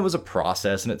it was a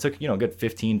process, and it took, a good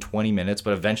 15, 20 minutes,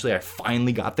 but eventually I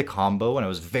finally got the combo, and I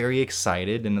was very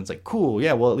excited, and it's like, cool,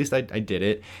 yeah, well, at least I did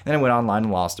it, and then I went online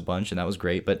and lost a bunch, and that was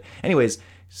great, but anyways,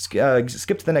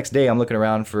 skip to the next day, I'm looking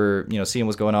around for, seeing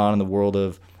what's going on in the world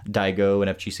of Daigo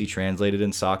and FGC Translated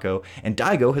and Sako, and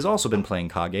Daigo has also been playing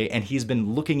Kage, and he's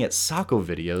been looking at Sako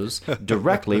videos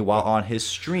directly while on his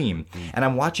stream, and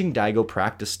I'm watching Daigo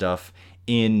practice stuff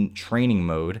in training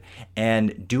mode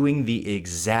and doing the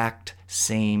exact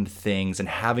same things and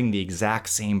having the exact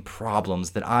same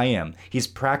problems that I am. He's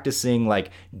practicing like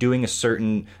doing a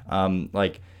certain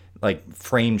like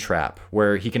frame trap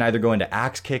where he can either go into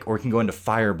axe kick or he can go into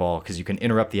fireball because you can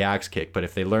interrupt the axe kick, but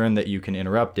if they learn that you can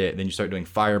interrupt it, then you start doing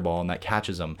fireball and that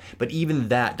catches them. But even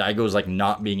that Daigo's like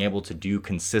not being able to do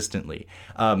consistently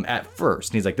at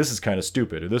first, and he's like, this is kind of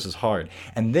stupid or this is hard,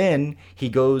 and then he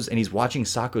goes and he's watching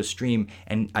Sako stream,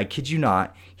 and I kid you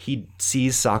not, he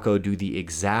sees Sako do the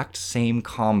exact same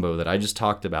combo that I just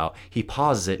talked about. He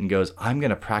pauses it and goes, I'm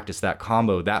gonna practice that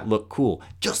combo, that looked cool,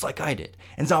 just like I did.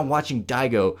 And so I'm watching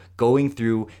Daigo going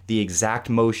through the exact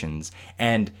motions,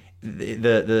 and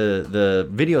the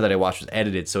video that I watched was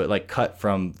edited, so it like cut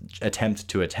from attempt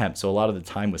to attempt, so a lot of the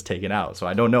time was taken out, so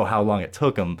I don't know how long it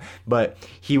took him, but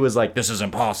he was like, this is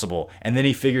impossible, and then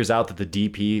he figures out that the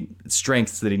DP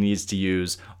strengths that he needs to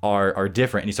use are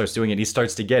different, and he starts doing it, and he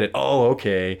starts to get it, oh,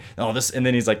 okay, oh, this, and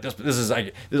then he's like, this is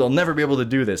like, I'll never be able to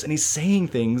do this, and he's saying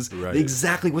things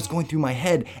exactly what's going through my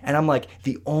head, and I'm like,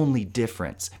 the only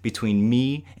difference between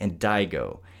me and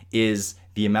Daigo is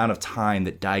the amount of time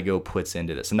that Daigo puts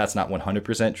into this. And that's not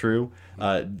 100% true.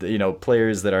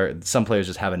 Some players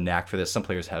just have a knack for this. Some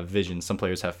players have vision. Some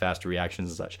players have faster reactions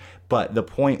and such. But the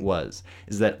point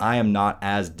is that I am not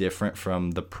as different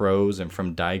from the pros and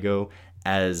from Daigo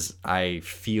as I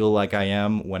feel like I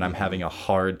am when I'm having a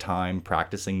hard time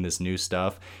practicing this new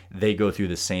stuff. They go through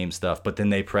the same stuff, but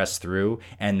then they press through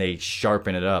and they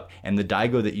sharpen it up. And the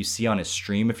Daigo that you see on his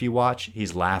stream, if you watch,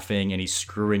 he's laughing and he's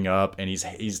screwing up and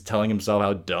he's telling himself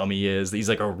how dumb he is. He's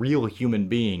like a real human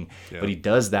being, but he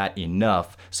does that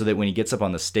enough so that when he gets up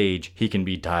on the stage, he can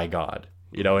be Daigod.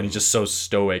 And he's just so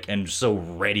stoic and so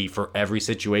ready for every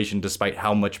situation despite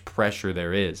how much pressure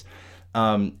there is.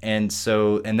 And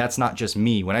that's not just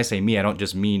me. When I say me, I don't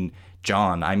just mean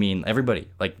John. I mean everybody.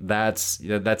 Like that's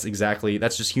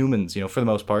just humans, for the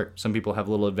most part. Some people have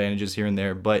little advantages here and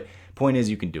there, but point is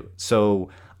you can do it. So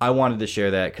I wanted to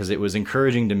share that because it was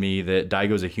encouraging to me that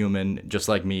Daigo's a human just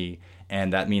like me,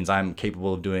 and that means I'm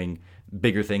capable of doing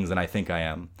bigger things than I think I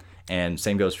am. And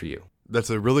same goes for you. That's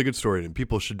a really good story, and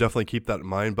people should definitely keep that in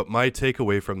mind. But my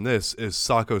takeaway from this is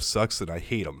Sako sucks, and I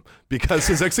hate him because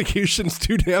his execution's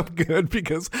too damn good.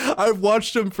 Because I've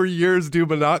watched him for years do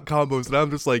Monat combos, and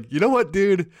I'm just like, you know what,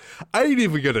 dude? I ain't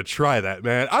even gonna try that,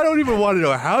 man. I don't even want to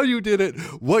know how you did it,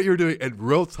 what you're doing. And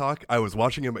real talk, I was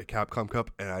watching him at Capcom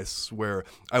Cup, and I swear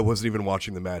I wasn't even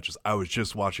watching the matches. I was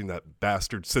just watching that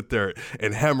bastard sit there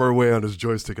and hammer away on his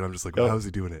joystick, and I'm just like, well, how's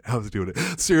he doing it? How's he doing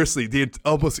it? Seriously,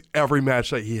 almost every match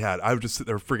that he had, I would just sit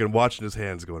there freaking watching his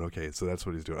hands going, okay, so that's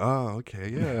what he's doing. Oh, okay,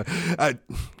 yeah.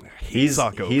 He's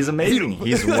amazing.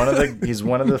 He's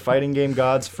one of the fighting game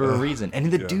gods for a reason.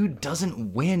 And the dude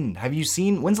doesn't win. Have you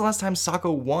seen, when's the last time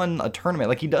Sako won a tournament?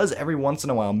 Like he does every once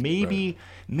in a while, maybe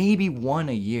one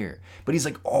a year. But he's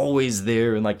like always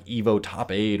there in like Evo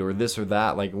top 8 or this or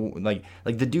that. Like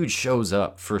the dude shows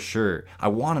up for sure. I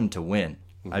want him to win.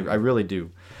 I really do.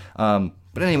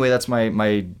 But anyway, that's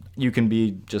my you can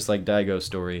be just like Daigo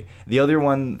story. The other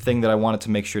one thing that I wanted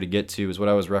to make sure to get to is what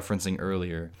I was referencing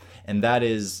earlier, and that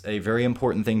is a very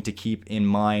important thing to keep in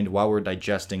mind while we're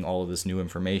digesting all of this new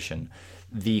information.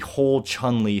 the whole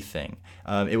Chun-Li thing.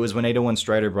 It was when 801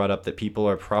 Strider brought up that people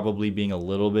are probably being a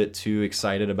little bit too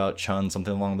excited about Chun,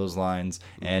 something along those lines,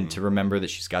 and to remember that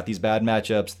she's got these bad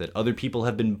matchups, that other people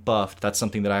have been buffed. That's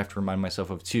something that I have to remind myself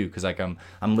of too, because like I'm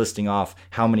listing off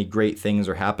how many great things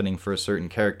are happening for a certain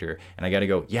character, and I got to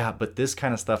go, yeah, but this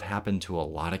kind of stuff happened to a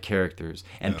lot of characters,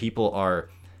 and people are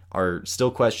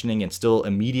still questioning and still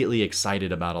immediately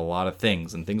excited about a lot of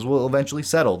things, and things will eventually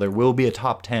settle. There will be a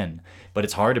top 10, but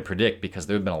it's hard to predict because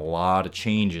there have been a lot of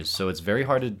changes, so it's very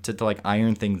hard to like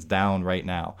iron things down right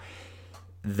now.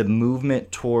 The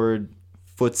movement toward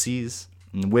footsies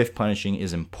and whiff punishing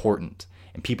is important,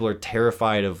 and people are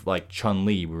terrified of like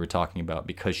Chun-Li we were talking about,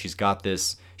 because she's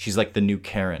like the new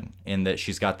Karen, in that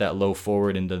she's got that low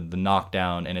forward into the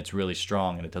knockdown, and it's really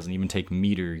strong, and it doesn't even take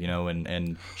meter,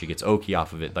 and she gets Oki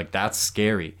off of it. Like, that's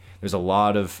scary. There's a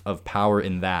lot of power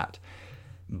in that.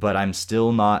 But I'm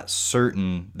still not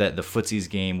certain that the footsies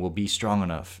game will be strong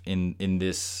enough in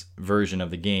this version of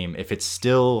the game. If it's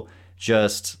still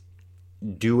just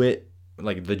do it,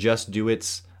 like the just do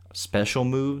it's special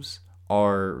moves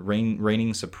are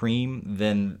reigning supreme,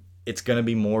 then it's going to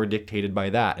be more dictated by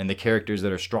that. And the characters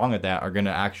that are strong at that are going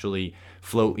to actually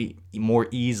float more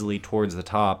easily towards the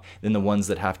top than the ones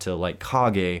that have to, like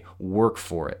Kage, work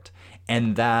for it.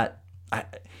 And that,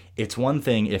 it's one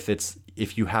thing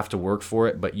if you have to work for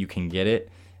it, but you can get it,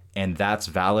 and that's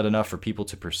valid enough for people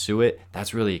to pursue it,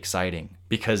 that's really exciting.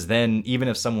 Because then even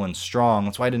if someone's strong,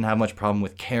 that's why I didn't have much problem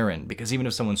with Karen, because even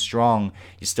if someone's strong,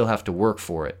 you still have to work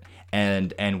for it.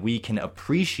 And we can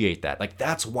appreciate that. Like,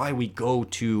 that's why we go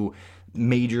to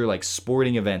major like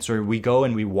sporting events, or we go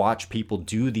and we watch people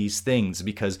do these things,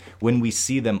 because when we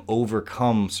see them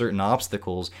overcome certain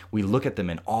obstacles, we look at them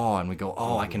in awe and we go,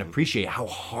 oh, I can appreciate how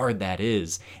hard that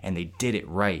is, and they did it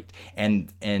right.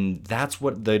 And that's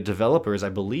what the developers, I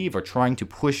believe, are trying to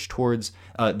push towards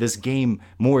this game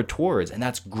more towards, and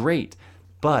that's great.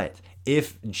 But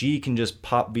if G can just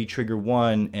pop V trigger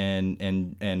 1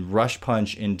 and rush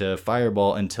punch into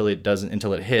Fireball until it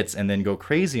hits, and then go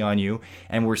crazy on you,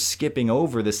 and we're skipping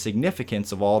over the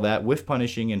significance of all that whiff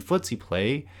punishing and footsie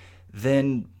play,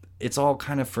 then it's all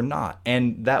kind of for naught.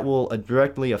 And that will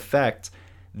directly affect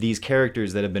these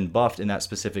characters that have been buffed in that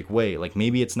specific way. Like,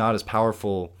 maybe it's not as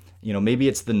powerful. Maybe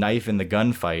it's the knife in the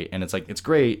gunfight, and it's like, it's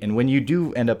great. And when you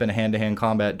do end up in a hand-to-hand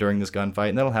combat during this gunfight,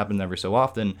 and that'll happen every so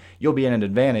often, you'll be in an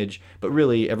advantage, but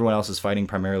really everyone else is fighting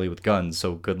primarily with guns,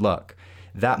 so good luck.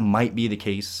 That might be the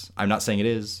case. I'm not saying it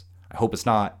is. I hope it's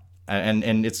not.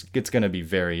 And it's going to be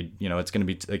varied. It's going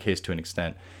to be the case to an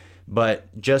extent.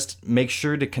 But just make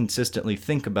sure to consistently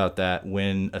think about that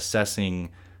when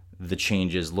assessing the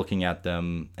changes, looking at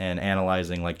them and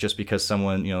analyzing. Like, just because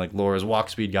someone, like Laura's walk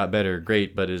speed got better,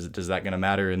 great, but does that going to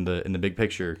matter in the big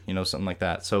picture? Something like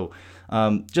that. So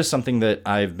just something that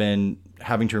I've been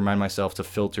having to remind myself to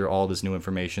filter all this new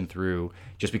information through,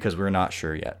 just because we're not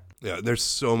sure yet. Yeah, there's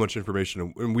so much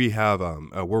information, and we have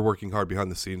we're working hard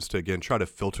behind the scenes to again try to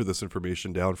filter this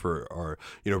information down for our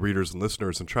readers and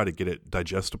listeners, and try to get it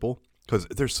digestible. Because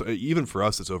there's, even for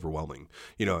us, it's overwhelming,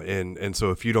 and so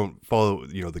if you don't follow,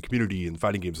 the community in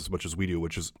fighting games as much as we do,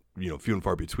 which is, few and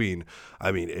far between,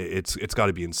 I mean, it's got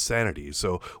to be insanity.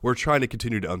 So we're trying to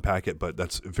continue to unpack it, but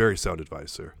that's very sound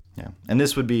advice, sir. Yeah, and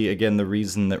this would be, again, the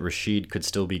reason that Rashid could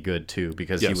still be good, too,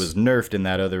 because Yes. he was nerfed in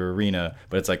that other arena,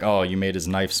 but it's like, oh, you made his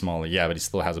knife smaller. Yeah, but he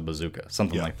still has a bazooka,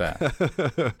 something like that.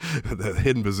 The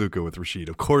hidden bazooka with Rashid.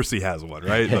 Of course he has one,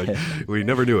 right? Like, we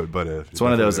never knew it, but it's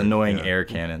one of those annoying air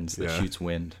cannons that shoots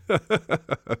wind.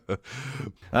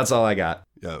 That's all I got.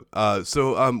 Yeah.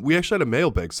 So we actually had a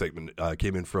mailbag segment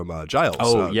came in from Giles.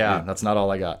 Oh, that's not all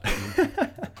I got.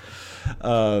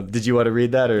 Did you want to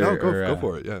read that? No, go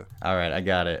for it, yeah. All right, I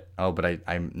got it. Oh, but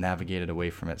I navigated away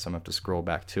from it, so I'm going to have to scroll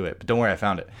back to it. But don't worry, I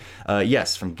found it.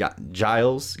 Yes, from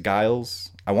Giles.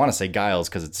 I want to say Giles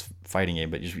because it's fighting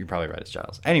game, but you're probably right, it's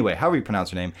Giles. Anyway, however you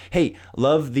pronounce your name. Hey,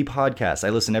 love the podcast. I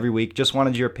listen every week. Just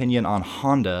wanted your opinion on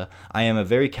Honda. I am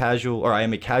a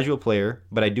casual player,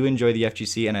 but I do enjoy the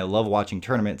FGC, and I love watching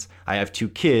tournaments. I have 2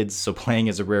 kids, so playing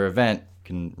is a rare event.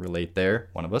 Can relate there,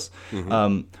 one of us.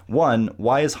 Mm-hmm. One,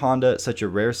 why is Honda such a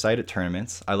rare sight at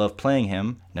tournaments? I love playing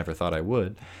him. Never thought I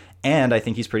would. And I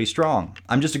think he's pretty strong.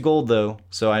 I'm just a gold, though,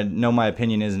 so I know my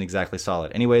opinion isn't exactly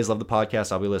solid. Anyways, love the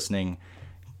podcast. I'll be listening.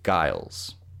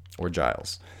 Giles.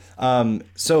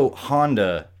 So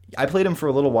Honda, I played him for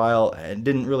a little while and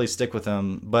didn't really stick with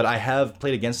him, but I have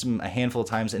played against him a handful of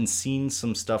times and seen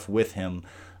some stuff with him.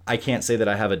 I can't say that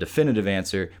I have a definitive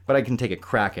answer, but I can take a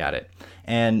crack at it.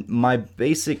 And my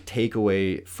basic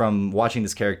takeaway from watching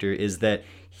this character is that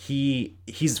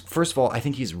he's first of all, I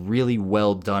think he's really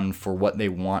well done for what they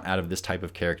want out of this type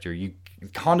of character.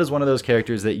 Honda's one of those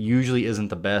characters that usually isn't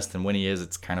the best, and when he is,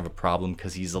 it's kind of a problem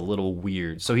because he's a little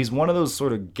weird. So he's one of those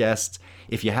sort of guests.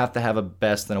 If you have to have a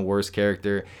best and a worst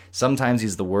character, sometimes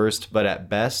he's the worst, but at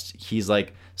best, he's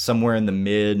like somewhere in the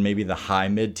mid, maybe the high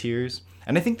mid tiers.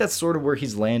 And I think that's sort of where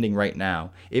he's landing right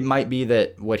now. It might be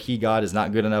that what he got is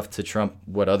not good enough to trump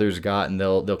what others got, and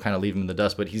they'll kind of leave him in the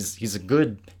dust. But he's a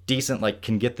good, decent, like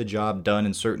can get the job done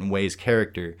in certain ways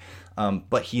character.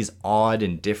 But he's odd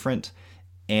and different.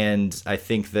 And I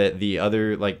think that the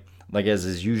other like as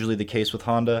is usually the case with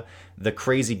Honda, the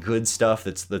crazy good stuff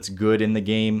that's good in the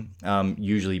game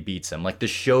usually beats him. Like the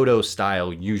Shoto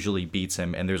style usually beats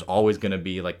him, and there's always going to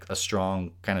be like a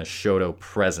strong kind of Shoto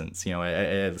presence,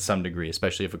 at some degree,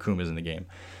 especially if Akuma's in the game.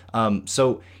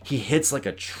 So he hits like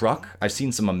a truck. I've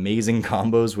seen some amazing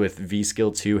combos with V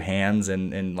skill 2 hands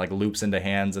and like loops into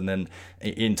hands and then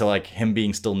into like him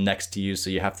being still next to you.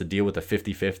 So you have to deal with a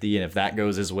 50-50. And if that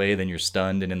goes his way, then you're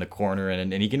stunned and in the corner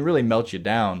and he can really melt you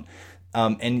down.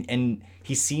 And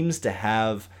he seems to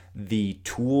have the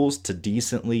tools to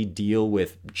decently deal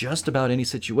with just about any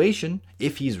situation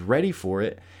if he's ready for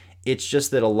it. It's just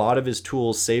that a lot of his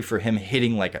tools, save for him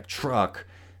hitting like a truck,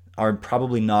 are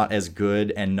probably not as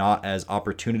good and not as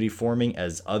opportunity forming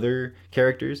as other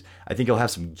characters. I think he'll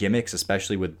have some gimmicks,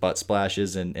 especially with butt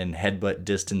splashes and headbutt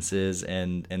distances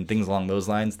and things along those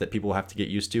lines that people will have to get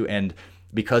used to. And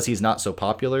because he's not so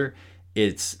popular,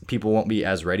 people won't be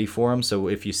as ready for him. So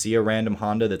if you see a random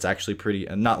Honda that's actually pretty,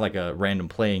 not like a random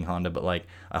playing Honda, but like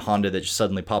a Honda that just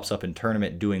suddenly pops up in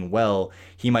tournament doing well,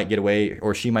 he might get away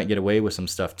or she might get away with some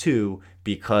stuff too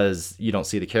because you don't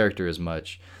see the character as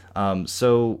much.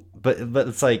 But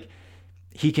it's like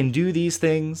he can do these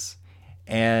things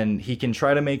and he can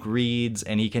try to make reads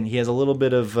and he has a little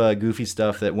bit of goofy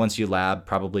stuff that once you lab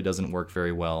probably doesn't work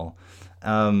very well.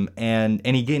 And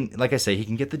he can, like I say, he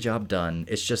can get the job done.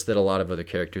 It's just that a lot of other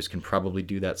characters can probably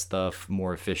do that stuff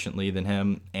more efficiently than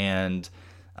him. And,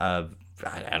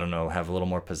 I don't know, have a little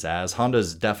more pizzazz.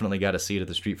 Honda's definitely got a seat at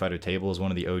the Street Fighter table as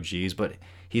one of the OGs, but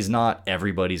he's not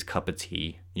everybody's cup of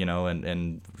tea,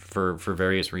 and for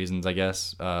various reasons, I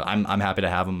guess. I'm happy to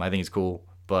have him. I think he's cool,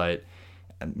 but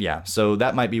yeah, so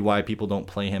that might be why people don't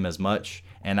play him as much.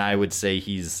 And I would say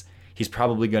he's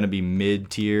probably going to be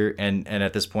mid tier, and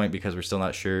at this point, because we're still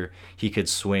not sure, he could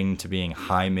swing to being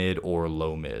high mid or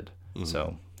low mid. Mm-hmm.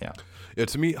 So yeah. Yeah,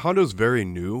 to me, Honda's very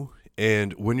new.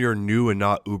 And when you're new and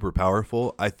not uber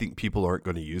powerful, I think people aren't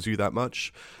going to use you that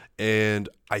much. And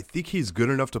I think he's good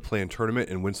enough to play in tournament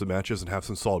and win some matches and have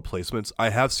some solid placements. I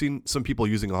have seen some people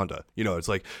using Honda. It's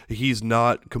like he's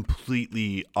not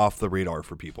completely off the radar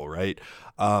for people, right?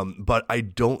 But I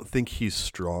don't think he's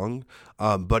strong.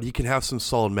 But he can have some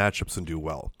solid matchups and do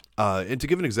well. And to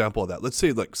give an example of that, let's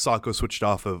say like Sako switched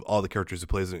off of all the characters he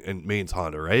plays and mains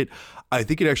Honda, right? I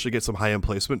think he'd actually get some high-end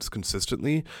placements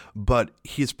consistently, but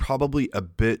he's probably a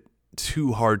bit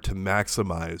too hard to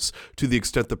maximize to the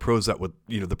extent the pros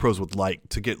would like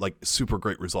to get like super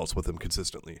great results with him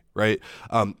consistently, right?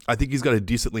 I think he's got a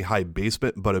decently high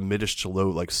basement, but a midish to low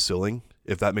like ceiling,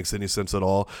 if that makes any sense at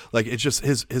all. Like it's just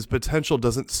his potential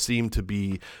doesn't seem to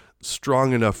be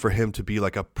strong enough for him to be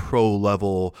like a pro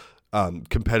level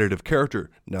competitive character.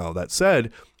 Now that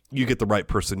said, you get the right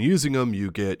person using him,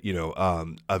 you get,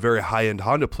 a very high-end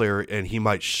Honda player, and he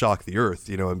might shock the earth,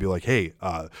 and be like, hey,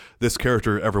 this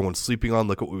character everyone's sleeping on,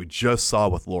 look what we just saw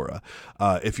with Laura.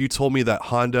 If you told me that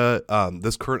Honda,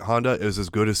 this current Honda is as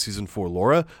good as Season 4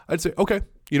 Laura, I'd say, okay.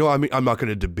 I'm not going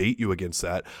to debate you against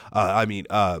that.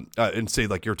 And say,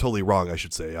 like, you're totally wrong, I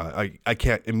should say. I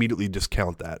can't immediately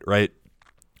discount that, right?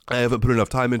 I haven't put enough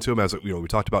time into him, as we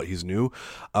talked about. He's new.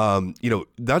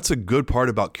 That's a good part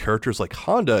about characters like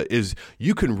Honda is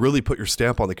you can really put your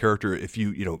stamp on the character if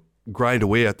you grind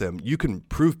away at them. You can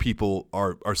prove people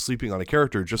are sleeping on a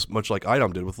character just much like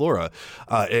Idom did with Laura,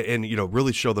 and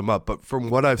really show them up. But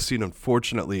from what I've seen,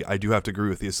 unfortunately, I do have to agree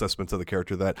with the assessments of the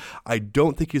character that I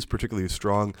don't think he's particularly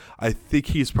strong. I think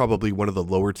he's probably one of the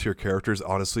lower tier characters,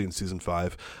 honestly, in Season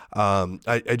 5.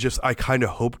 I kind of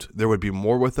hoped there would be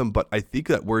more with him, but I think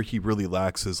that where he really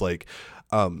lacks is like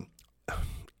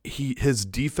his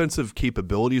defensive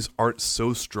capabilities aren't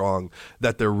so strong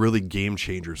that they're really game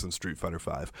changers in Street Fighter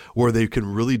V, where they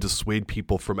can really dissuade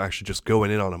people from actually just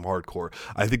going in on him hardcore.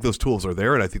 I think those tools are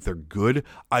there, and I think they're good.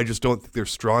 I just don't think they're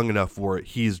strong enough where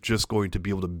he's just going to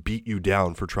be able to beat you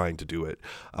down for trying to do it.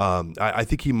 I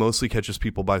think he mostly catches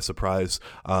people by surprise.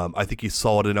 I think he's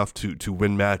solid enough to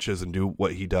win matches and do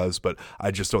what he does, but I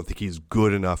just don't think he's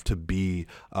good enough to be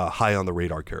a high on the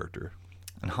radar character.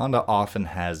 And Honda often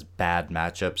has bad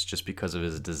matchups just because of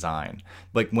his design.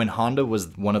 Like when Honda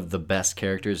was one of the best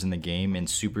characters in the game in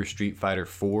Super Street Fighter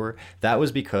 4, that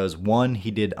was because one,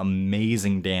 he did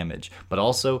amazing damage, but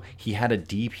also he had a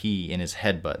DP in his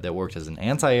headbutt that worked as an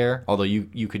anti-air, although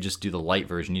you could just do the light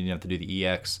version. You didn't have to do the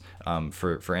EX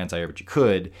for anti-air, but you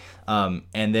could. And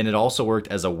then it also worked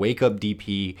as a wake-up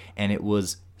DP, and it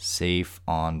was safe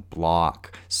on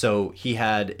block. So he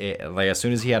had like as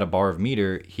soon as he had a bar of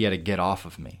meter, he had to get off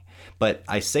of me. But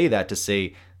I say that to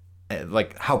say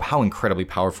like how incredibly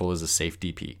powerful is a safe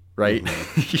DP, right?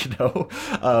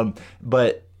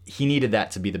 But he needed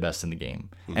that to be the best in the game.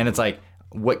 And it's like,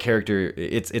 what character,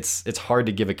 it's hard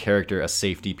to give a character a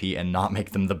safe DP and not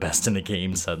make them the best in the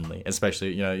game suddenly,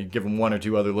 especially, you give them one or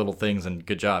two other little things and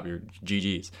good job, you're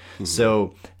GG's.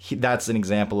 So that's an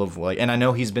example of like, and I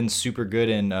know he's been super good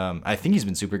in, I think he's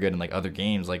been super good in like other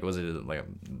games, like was it like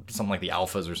something like the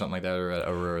Alphas or something like that,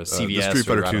 or a CVS? The Street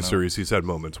Fighter 2 series, he's had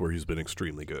moments where he's been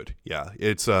extremely good. Yeah,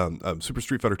 it's Super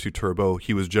Street Fighter 2 Turbo,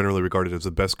 he was generally regarded as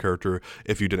the best character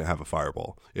if you didn't have a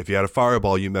fireball. If you had a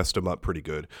fireball, you messed him up pretty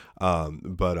good.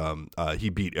 But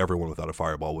he beat everyone without a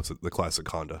fireball, was the classic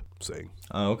Honda saying.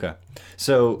 Oh, okay.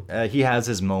 So he has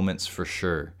his moments for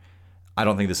sure. I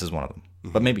don't think this is one of them,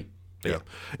 but maybe. Yeah.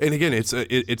 And again, it's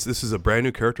this is a brand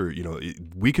new character.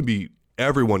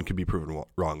 Everyone can be proven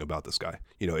wrong about this guy.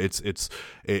 This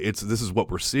is what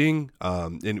we're seeing,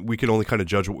 and we can only kind of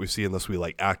judge what we see unless we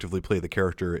like actively play the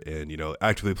character. And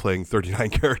actively playing 39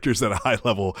 characters at a high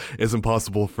level is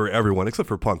impossible for everyone except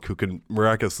for Punk, who can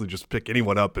miraculously just pick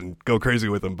anyone up and go crazy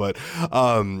with them. But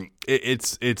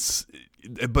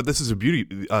but this is the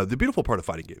beautiful part of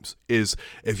fighting games is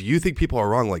if you think people are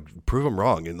wrong, like prove them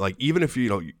wrong. And like, even if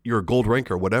you're a gold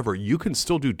rank or whatever, you can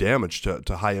still do damage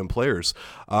to high end players.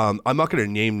 I'm not going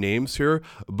to name names here,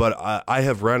 but I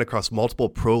have ran across multiple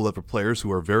pro level players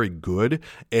who are very good.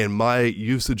 And my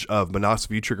usage of Manas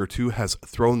V-Trigger 2 has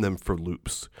thrown them for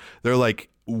loops. They're like,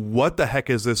 what the heck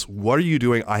is this? What are you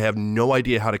doing? I have no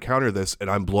idea how to counter this, and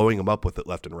I'm blowing them up with it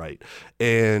left and right.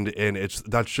 And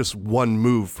that's just one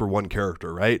move for one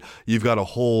character, right? You've got a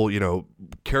whole,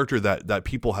 character that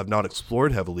people have not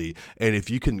explored heavily, and if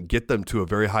you can get them to a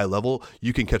very high level,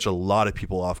 you can catch a lot of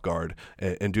people off guard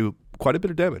and do quite a bit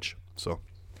of damage. So,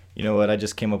 you know what? I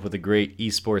just came up with a great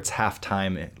esports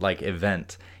halftime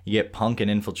event. You get Punk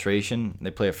and Infiltration.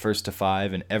 They play a 1st to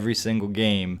 5, and every single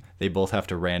game they both have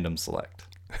to random select.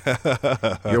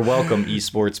 You're welcome,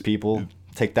 esports people.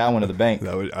 Take that one to the bank.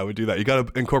 I would do that. You got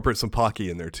to incorporate some Pocky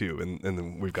in there too, and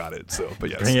then we've got it. So, but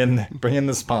yes, bring in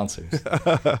the sponsors.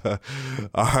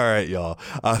 All right, y'all.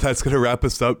 That's going to wrap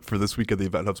us up for this week of the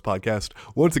Event Hubs podcast.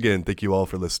 Once again, thank you all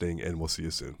for listening, and we'll see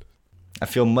you soon. I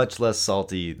feel much less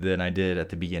salty than I did at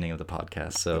the beginning of the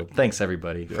podcast. So thanks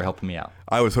everybody for helping me out.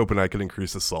 I was hoping I could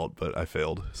increase the salt, but I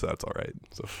failed, so that's all right.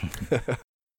 So.